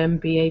and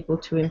be able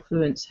to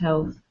influence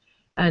health.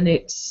 And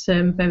it's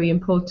very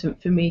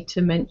important for me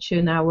to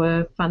mention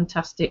our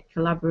fantastic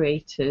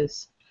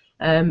collaborators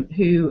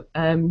who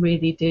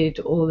really did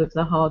all of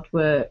the hard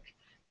work,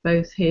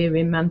 both here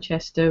in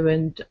Manchester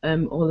and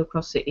all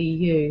across the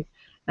EU.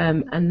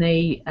 And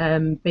they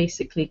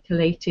basically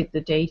collated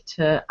the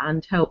data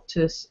and helped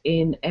us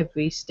in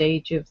every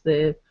stage of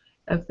the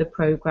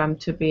program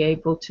to be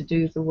able to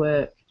do the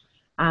work.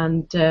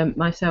 And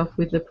myself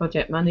with the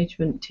project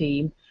management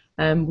team,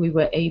 we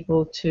were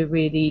able to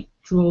really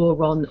draw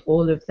on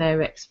all of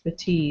their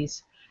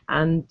expertise,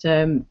 and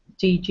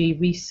DG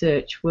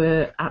Research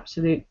were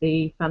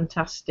absolutely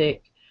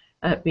fantastic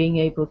at being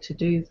able to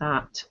do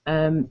that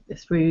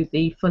through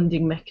the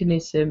funding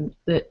mechanism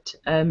that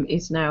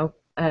is now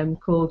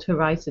called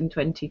Horizon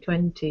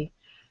 2020,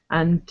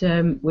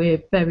 and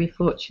we're very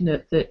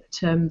fortunate that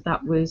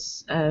that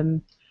was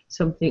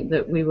something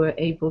that we were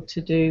able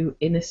to do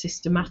in a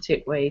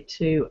systematic way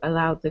to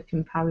allow the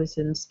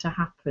comparisons to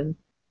happen.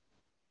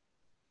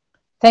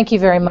 Thank you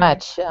very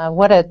much.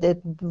 What a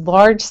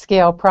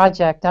large-scale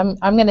project. I'm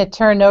going to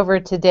turn over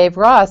to Dave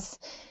Ross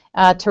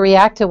to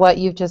react to what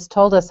you've just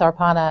told us,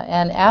 Arpana,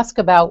 and ask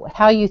about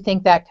how you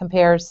think that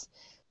compares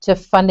to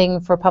funding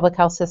for public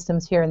health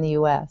systems here in the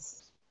U.S.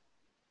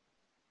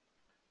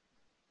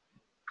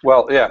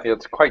 Well, yeah,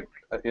 it's quite,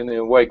 in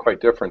a way, quite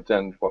different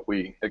than what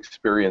we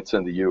experience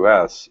in the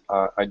U.S.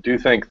 I do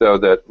think, though,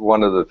 that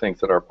one of the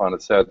things that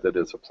Arpana said that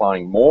is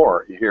applying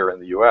more here in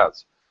the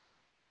U.S.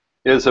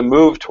 is a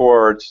move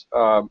towards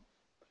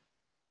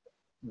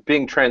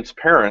being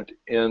transparent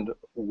in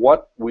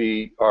what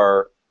we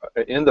are,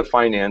 in the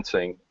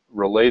financing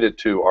related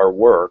to our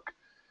work,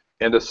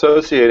 and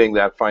associating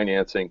that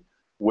financing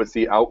with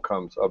the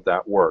outcomes of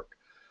that work.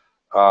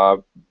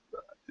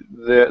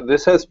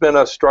 This has been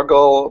a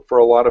struggle for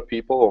a lot of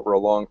people over a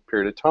long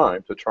period of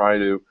time to try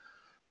to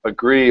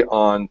agree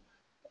on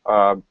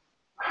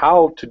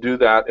how to do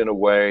that in a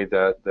way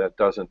that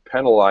doesn't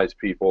penalize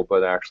people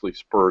but actually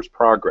spurs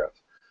progress.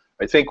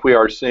 I think we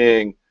are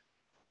seeing,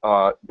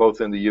 both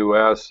in the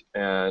U.S.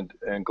 and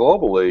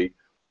globally,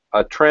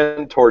 a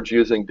trend towards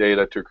using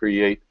data to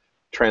create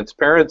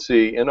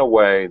transparency in a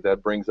way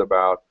that brings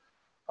about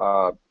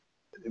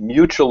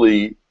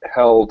mutually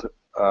held,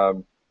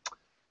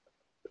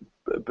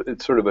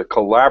 it's sort of a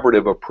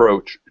collaborative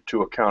approach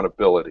to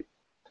accountability.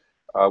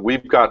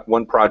 We've got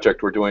one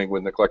project we're doing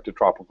with neglected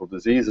tropical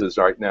diseases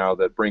right now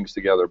that brings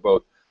together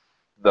both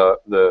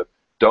the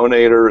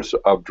donators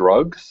of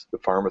drugs, the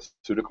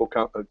pharmaceutical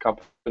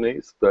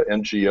companies, the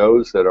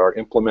NGOs that are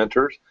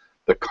implementers,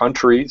 the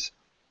countries,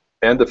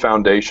 and the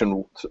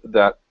foundations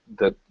that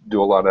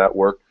do a lot of that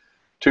work,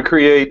 to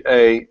create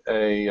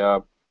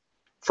a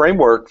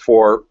framework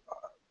for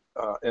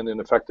and in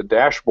effect a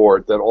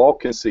dashboard that all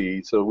can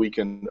see, so we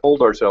can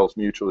hold ourselves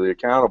mutually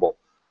accountable.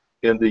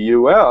 In the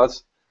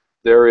U.S.,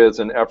 there is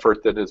an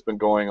effort that has been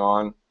going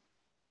on,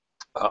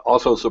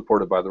 also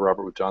supported by the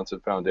Robert Wood Johnson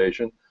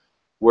Foundation,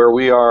 where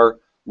we are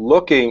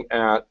looking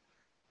at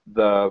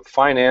the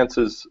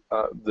finances,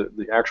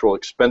 the actual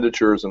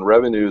expenditures and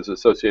revenues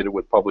associated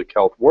with public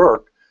health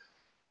work,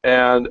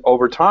 and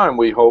over time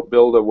we hope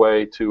build a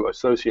way to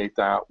associate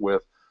that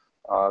with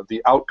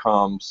the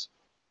outcomes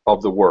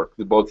of the work,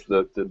 both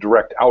the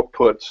direct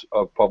outputs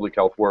of public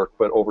health work,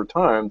 but over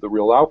time the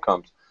real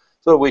outcomes,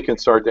 so that we can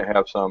start to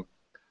have some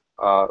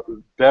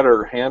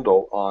better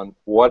handle on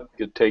what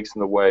it takes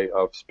in the way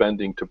of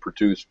spending to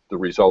produce the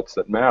results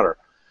that matter.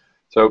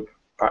 So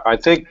I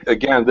think,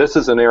 again, this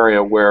is an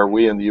area where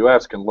we in the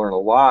U.S. can learn a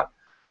lot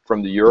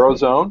from the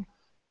Eurozone,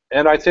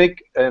 and I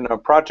think in a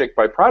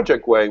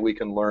project-by-project way we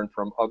can learn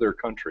from other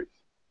countries.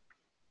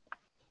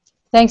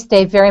 Thanks,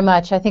 Dave, very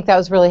much. I think that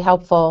was really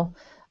helpful.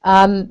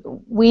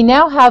 We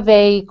now have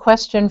a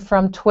question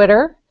from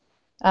Twitter,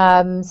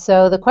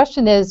 So the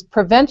question is,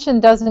 prevention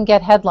doesn't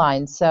get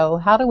headlines, so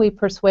how do we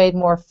persuade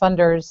more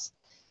funders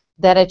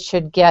that it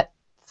should get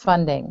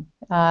funding?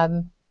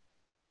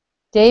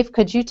 Dave,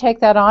 could you take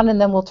that on, and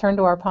then we'll turn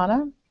to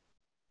Arpana?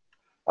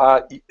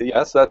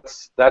 Yes,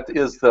 that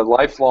is the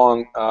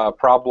lifelong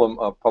problem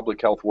of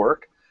public health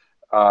work,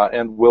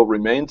 and will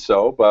remain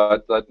so.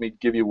 But let me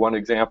give you one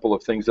example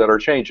of things that are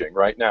changing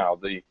right now.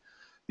 The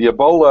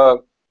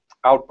Ebola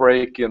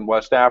outbreak in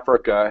West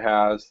Africa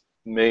has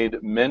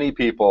made many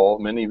people,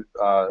 many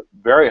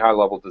very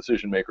high-level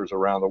decision makers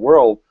around the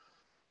world,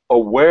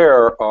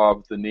 aware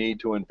of the need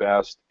to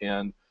invest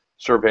in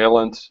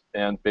surveillance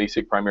and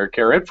basic primary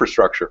care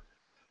infrastructure.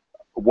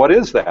 What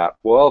is that?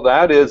 Well,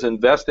 that is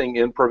investing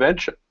in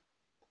prevention.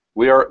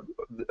 We are,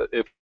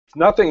 if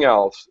nothing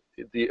else,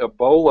 the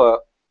Ebola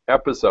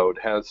episode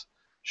has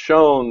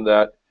shown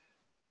that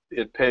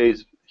it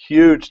pays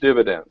huge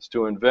dividends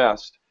to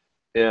invest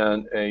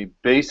in a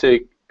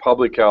basic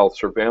public health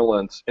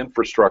surveillance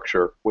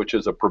infrastructure, which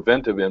is a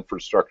preventive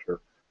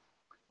infrastructure,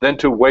 than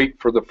to wait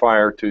for the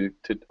fire to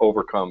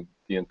overcome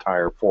the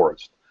entire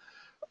forest.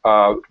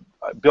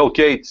 Bill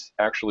Gates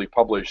actually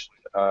published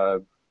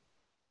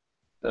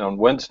on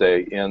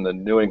Wednesday in the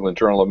New England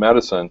Journal of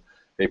Medicine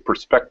a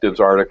perspectives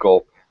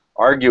article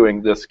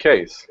arguing this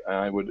case. And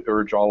I would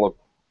urge all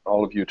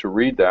of you to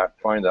read that,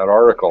 find that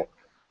article.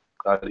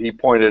 He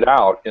pointed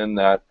out in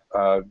that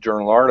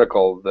journal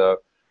article the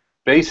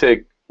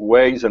basic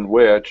ways in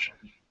which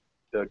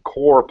the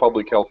core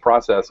public health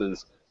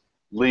processes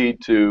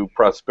lead to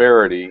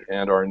prosperity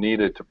and are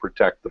needed to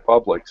protect the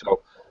public.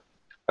 So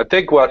I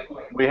think what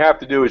we have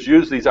to do is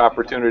use these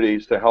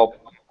opportunities to help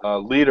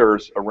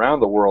leaders around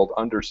the world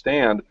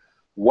understand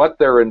what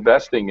they're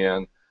investing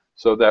in,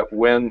 so that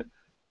when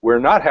we're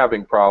not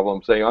having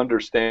problems, they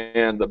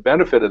understand the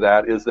benefit of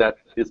that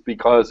is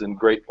because, in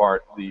great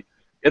part, the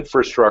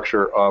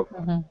infrastructure of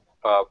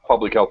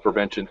public health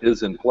prevention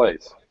is in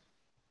place.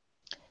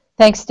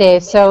 Thanks,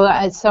 Dave. So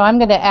I'm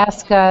going to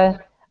ask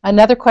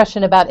another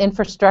question about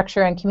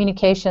infrastructure and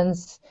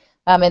communications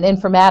and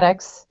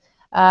informatics,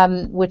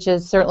 which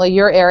is certainly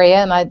your area.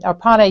 And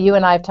Arpana, you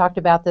and I have talked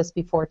about this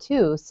before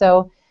too.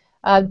 So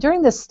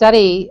during this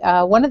study,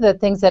 one of the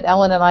things that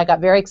Ellen and I got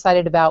very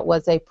excited about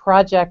was a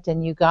project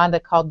in Uganda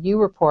called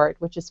U-Report,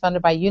 which is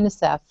funded by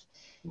UNICEF.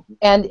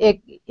 And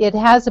it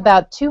has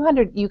about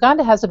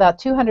Uganda has about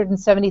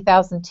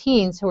 270,000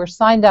 teens who are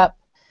signed up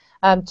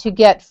to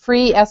get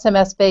free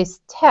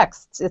SMS-based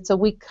texts. It's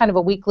kind of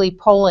a weekly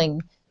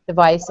polling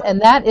device,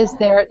 and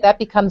that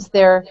becomes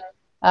their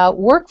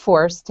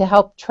workforce to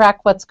help track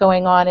what's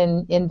going on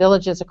in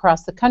villages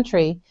across the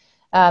country.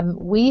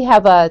 We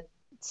have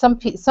some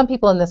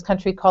people in this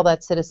country call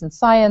that citizen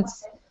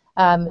science.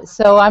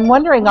 So I'm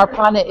wondering,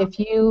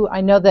 Arpana,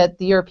 I know that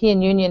the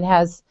European Union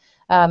has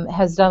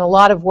done a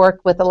lot of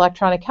work with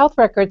electronic health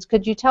records.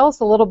 Could you tell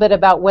us a little bit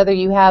about whether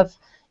you have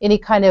any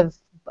kind of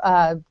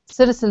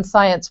citizen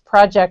science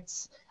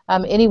projects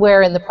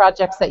anywhere in the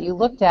projects that you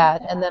looked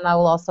at? And then I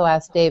will also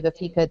ask Dave if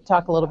he could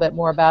talk a little bit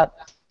more about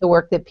the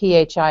work that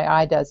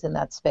PHII does in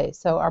that space.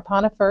 So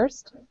Arpana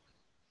first.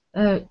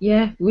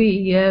 Yeah,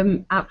 we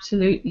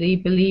absolutely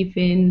believe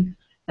in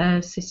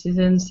a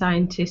citizen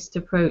scientist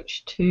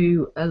approach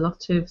to a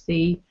lot of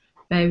the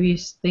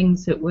various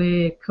things that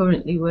we're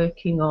currently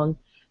working on,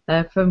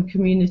 from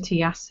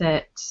community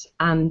assets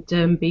and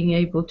being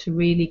able to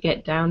really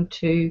get down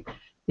to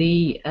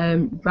the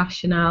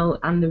rationale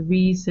and the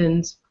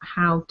reasons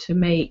how to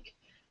make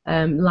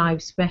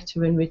lives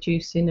better and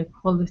reduce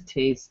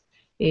inequalities,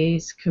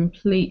 is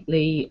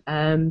completely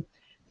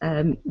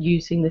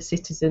using the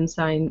citizen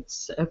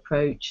science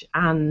approach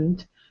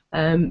and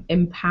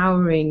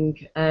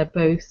empowering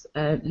both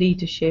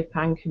leadership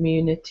and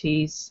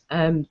communities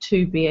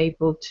to be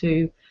able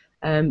to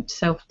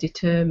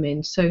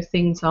self-determine, so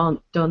things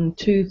aren't done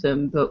to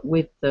them but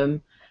with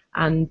them,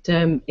 and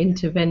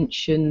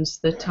interventions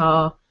that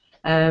are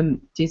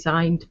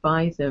designed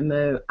by them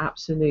are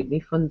absolutely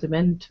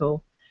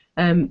fundamental.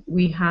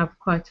 We have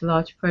quite a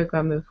large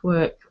program of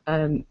work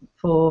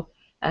for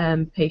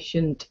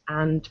patient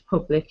and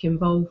public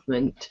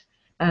involvement,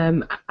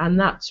 and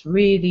that's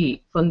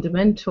really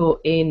fundamental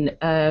in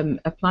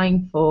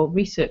applying for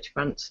research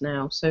grants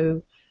now.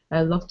 So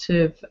a lot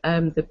of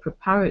the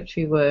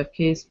preparatory work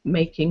is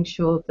making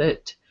sure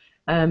that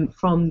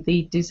from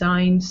the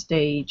design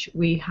stage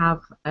we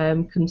have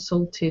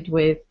consulted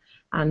with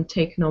and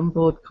taken on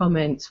board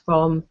comments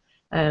from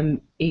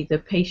either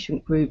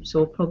patient groups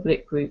or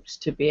public groups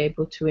to be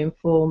able to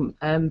inform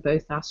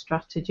both our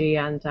strategy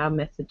and our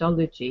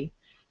methodology,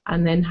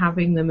 and then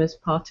having them as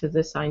part of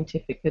the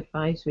scientific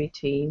advisory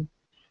team.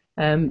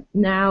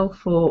 Now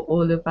for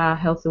all of our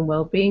health and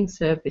well-being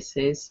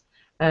services,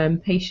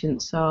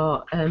 patients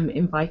are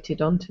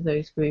invited onto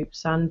those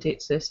groups, and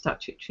it's a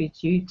statutory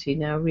duty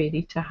now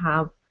really to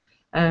have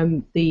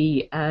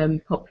the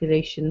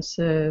population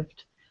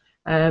served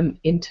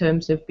in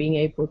terms of being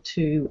able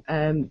to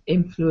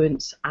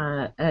influence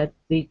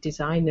the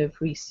design of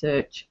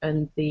research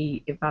and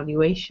the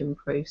evaluation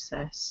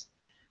process.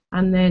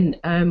 And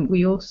then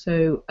we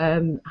also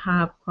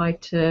have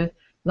quite a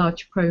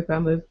large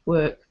program of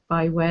work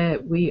by where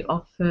we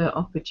offer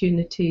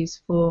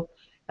opportunities for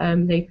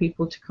lay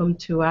people to come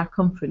to our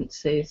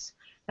conferences,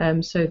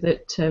 so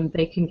that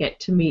they can get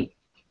to meet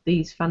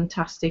these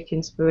fantastic,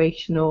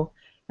 inspirational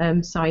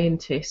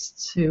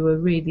scientists who are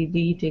really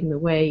leading the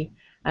way,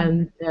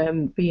 and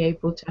be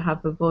able to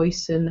have a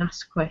voice and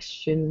ask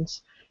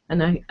questions.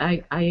 And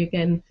I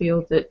again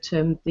feel that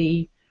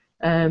the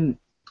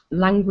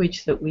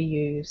language that we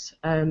use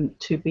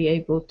to be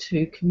able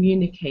to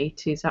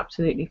communicate is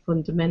absolutely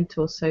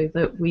fundamental, so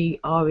that we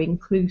are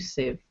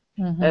inclusive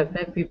of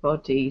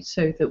everybody,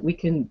 so that we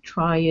can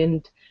try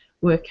and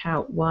work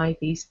out why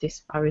these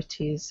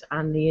disparities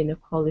and the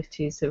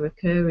inequalities are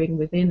occurring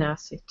within our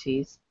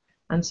cities.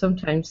 And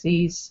sometimes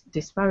these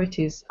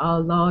disparities are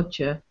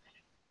larger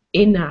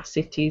in our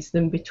cities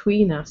than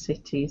between our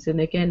cities. And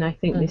again, I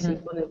think this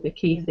is one of the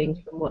key things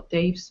from what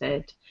Dave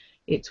said.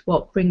 It's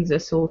what brings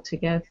us all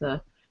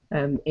together,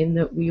 in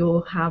that we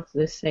all have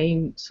the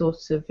same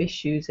sorts of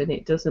issues, and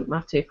it doesn't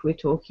matter if we're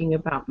talking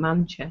about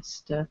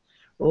Manchester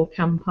or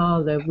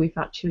Kampala. We've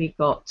actually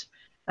got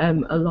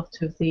a lot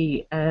of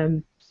the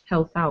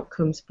health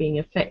outcomes being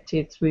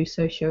affected through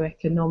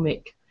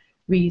socioeconomic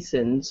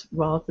reasons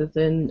rather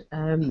than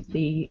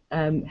the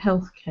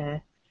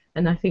healthcare.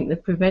 And I think the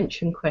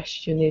prevention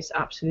question is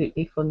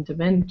absolutely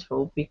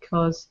fundamental,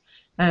 because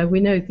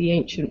we know the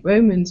ancient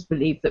Romans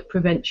believed that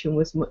prevention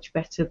was much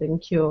better than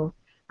cure,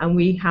 and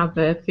we have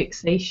a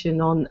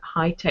fixation on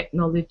high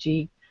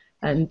technology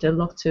and a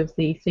lot of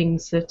the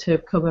things that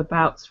have come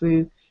about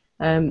through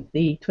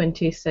the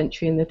 20th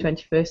century and the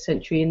 21st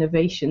century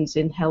innovations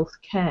in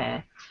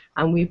healthcare,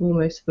 and we've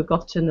almost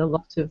forgotten a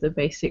lot of the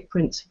basic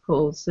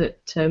principles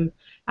that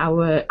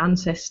our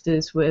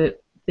ancestors were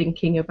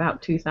thinking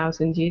about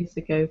 2,000 years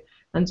ago.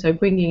 And so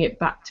bringing it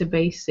back to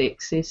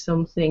basics is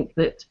something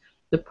that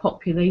the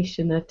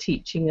population are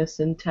teaching us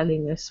and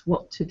telling us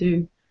what to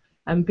do,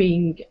 and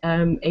being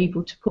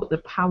able to put the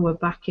power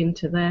back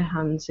into their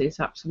hands is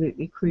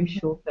absolutely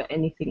crucial for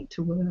anything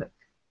to work.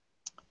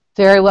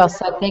 Very well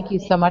said. Thank you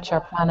so much,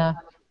 Arpana.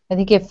 I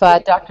think if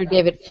Dr.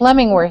 David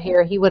Fleming were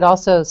here, he would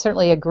also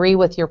certainly agree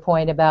with your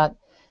point about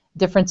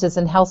differences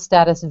in health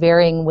status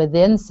varying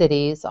within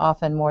cities,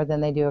 often more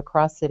than they do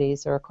across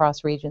cities or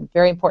across regions.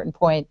 Very important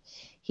point.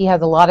 He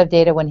has a lot of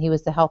data when he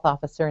was the health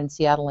officer in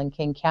Seattle and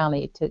King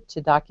County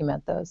to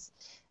document those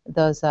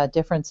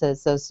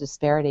differences, those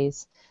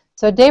disparities.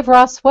 So Dave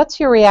Ross, what's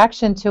your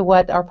reaction to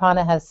what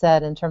Arpana has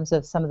said in terms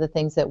of some of the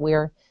things that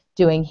we're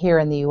doing here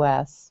in the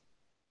U.S.?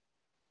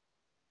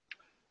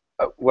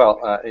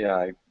 Yeah,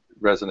 I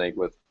resonate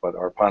with what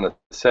Arpana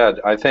said.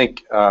 I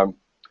think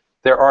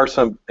there are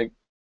some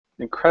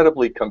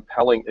incredibly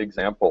compelling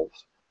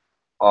examples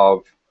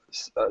of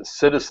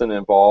citizen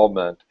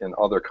involvement in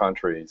other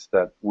countries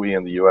that we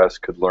in the U.S.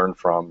 could learn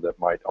from, that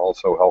might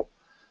also help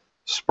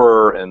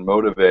spur and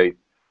motivate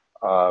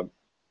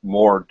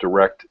more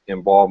direct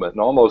involvement,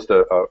 and almost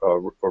a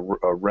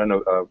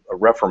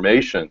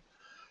reformation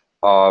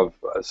of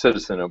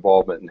citizen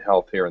involvement in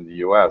health here in the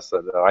U.S.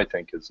 that I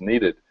think is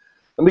needed.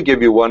 Let me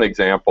give you one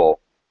example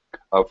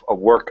of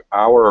work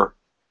our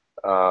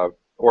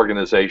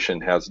organization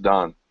has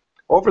done.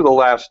 Over the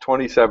last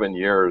 27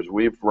 years,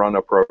 we've run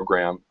a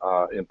program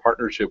in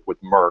partnership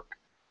with Merck,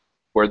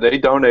 where they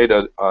donate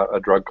a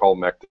drug called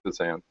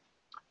Mectizan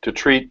to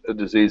treat a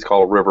disease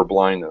called river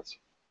blindness.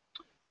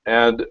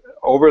 And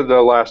over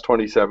the last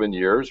 27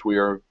 years, we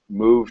are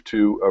moved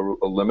to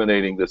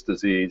eliminating this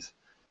disease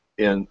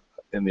in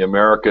the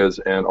Americas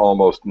and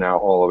almost now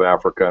all of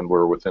Africa, and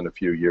we're within a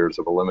few years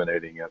of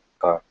eliminating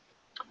it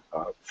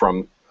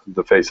from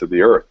the face of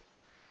the earth.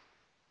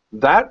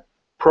 That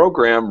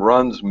program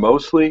runs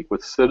mostly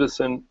with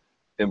citizen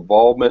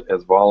involvement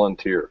as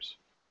volunteers.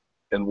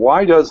 And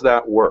why does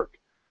that work?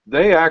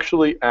 They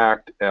actually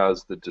act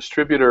as the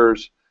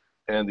distributors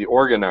and the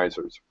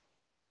organizers.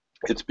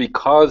 It's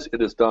because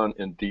it is done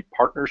in deep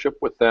partnership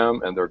with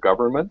them and their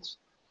governments,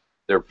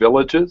 their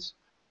villages,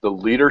 the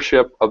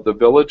leadership of the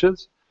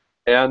villages,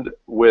 and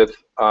with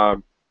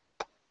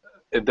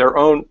their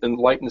own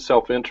enlightened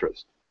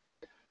self-interest.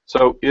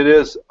 So it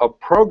is a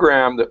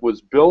program that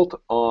was built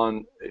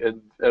on,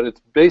 at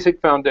its basic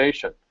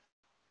foundation,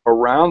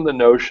 around the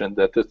notion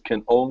that this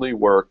can only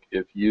work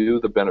if you,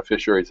 the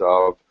beneficiaries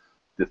of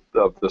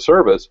the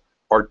service,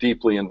 are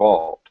deeply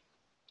involved.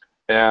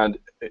 And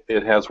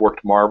it has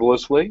worked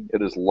marvelously.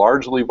 It is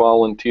largely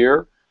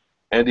volunteer,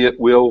 and it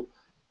will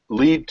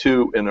lead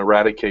to an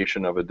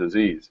eradication of a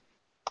disease.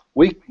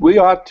 We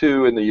ought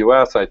to, in the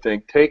U.S., I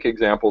think, take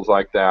examples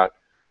like that,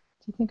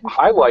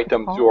 highlight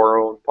them to our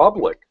own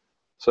public,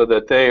 so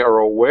that they are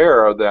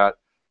aware that,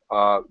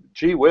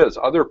 gee whiz,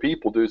 other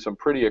people do some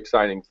pretty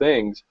exciting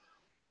things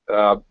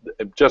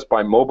just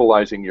by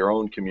mobilizing your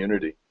own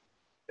community.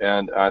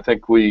 And I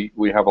think we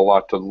have a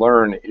lot to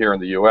learn here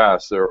in the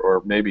U.S.,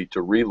 or maybe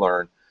to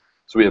relearn.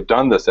 So we have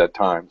done this at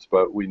times,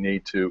 but we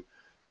need to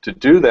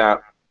do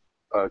that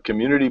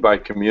community by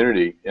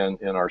community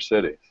in our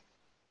cities.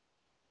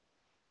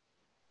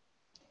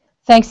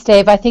 Thanks,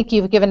 Dave. I think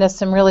you've given us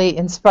some really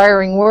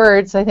inspiring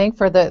words, I think,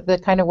 for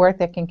the kind of work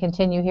that can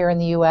continue here in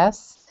the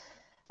U.S.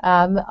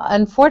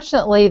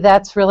 Unfortunately,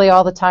 that's really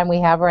all the time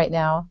we have right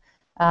now.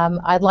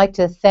 I'd like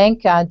to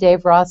thank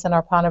Dave Ross and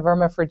Arpana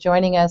Verma for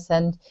joining us,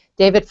 and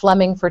David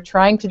Fleming for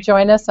trying to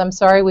join us. I'm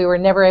sorry we were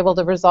never able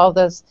to resolve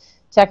those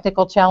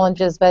technical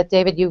challenges, but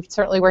David, you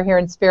certainly were here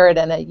in spirit,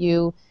 and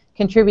you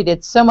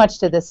contributed so much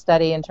to this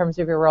study in terms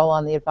of your role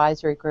on the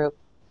advisory group.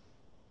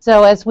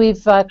 So as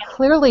we've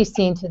clearly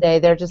seen today,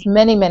 there are just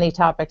many, many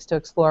topics to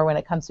explore when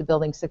it comes to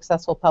building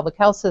successful public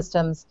health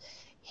systems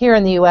here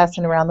in the U.S.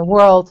 and around the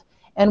world.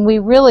 And we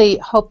really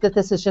hope that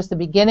this is just the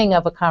beginning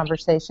of a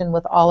conversation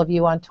with all of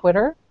you on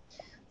Twitter.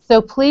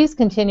 So please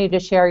continue to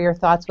share your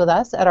thoughts with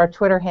us at our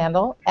Twitter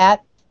handle,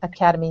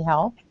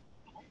 @AcademyHealth.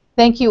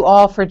 Thank you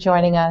all for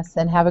joining us,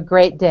 and have a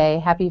great day.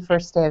 Happy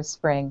first day of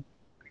spring.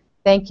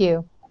 Thank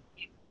you.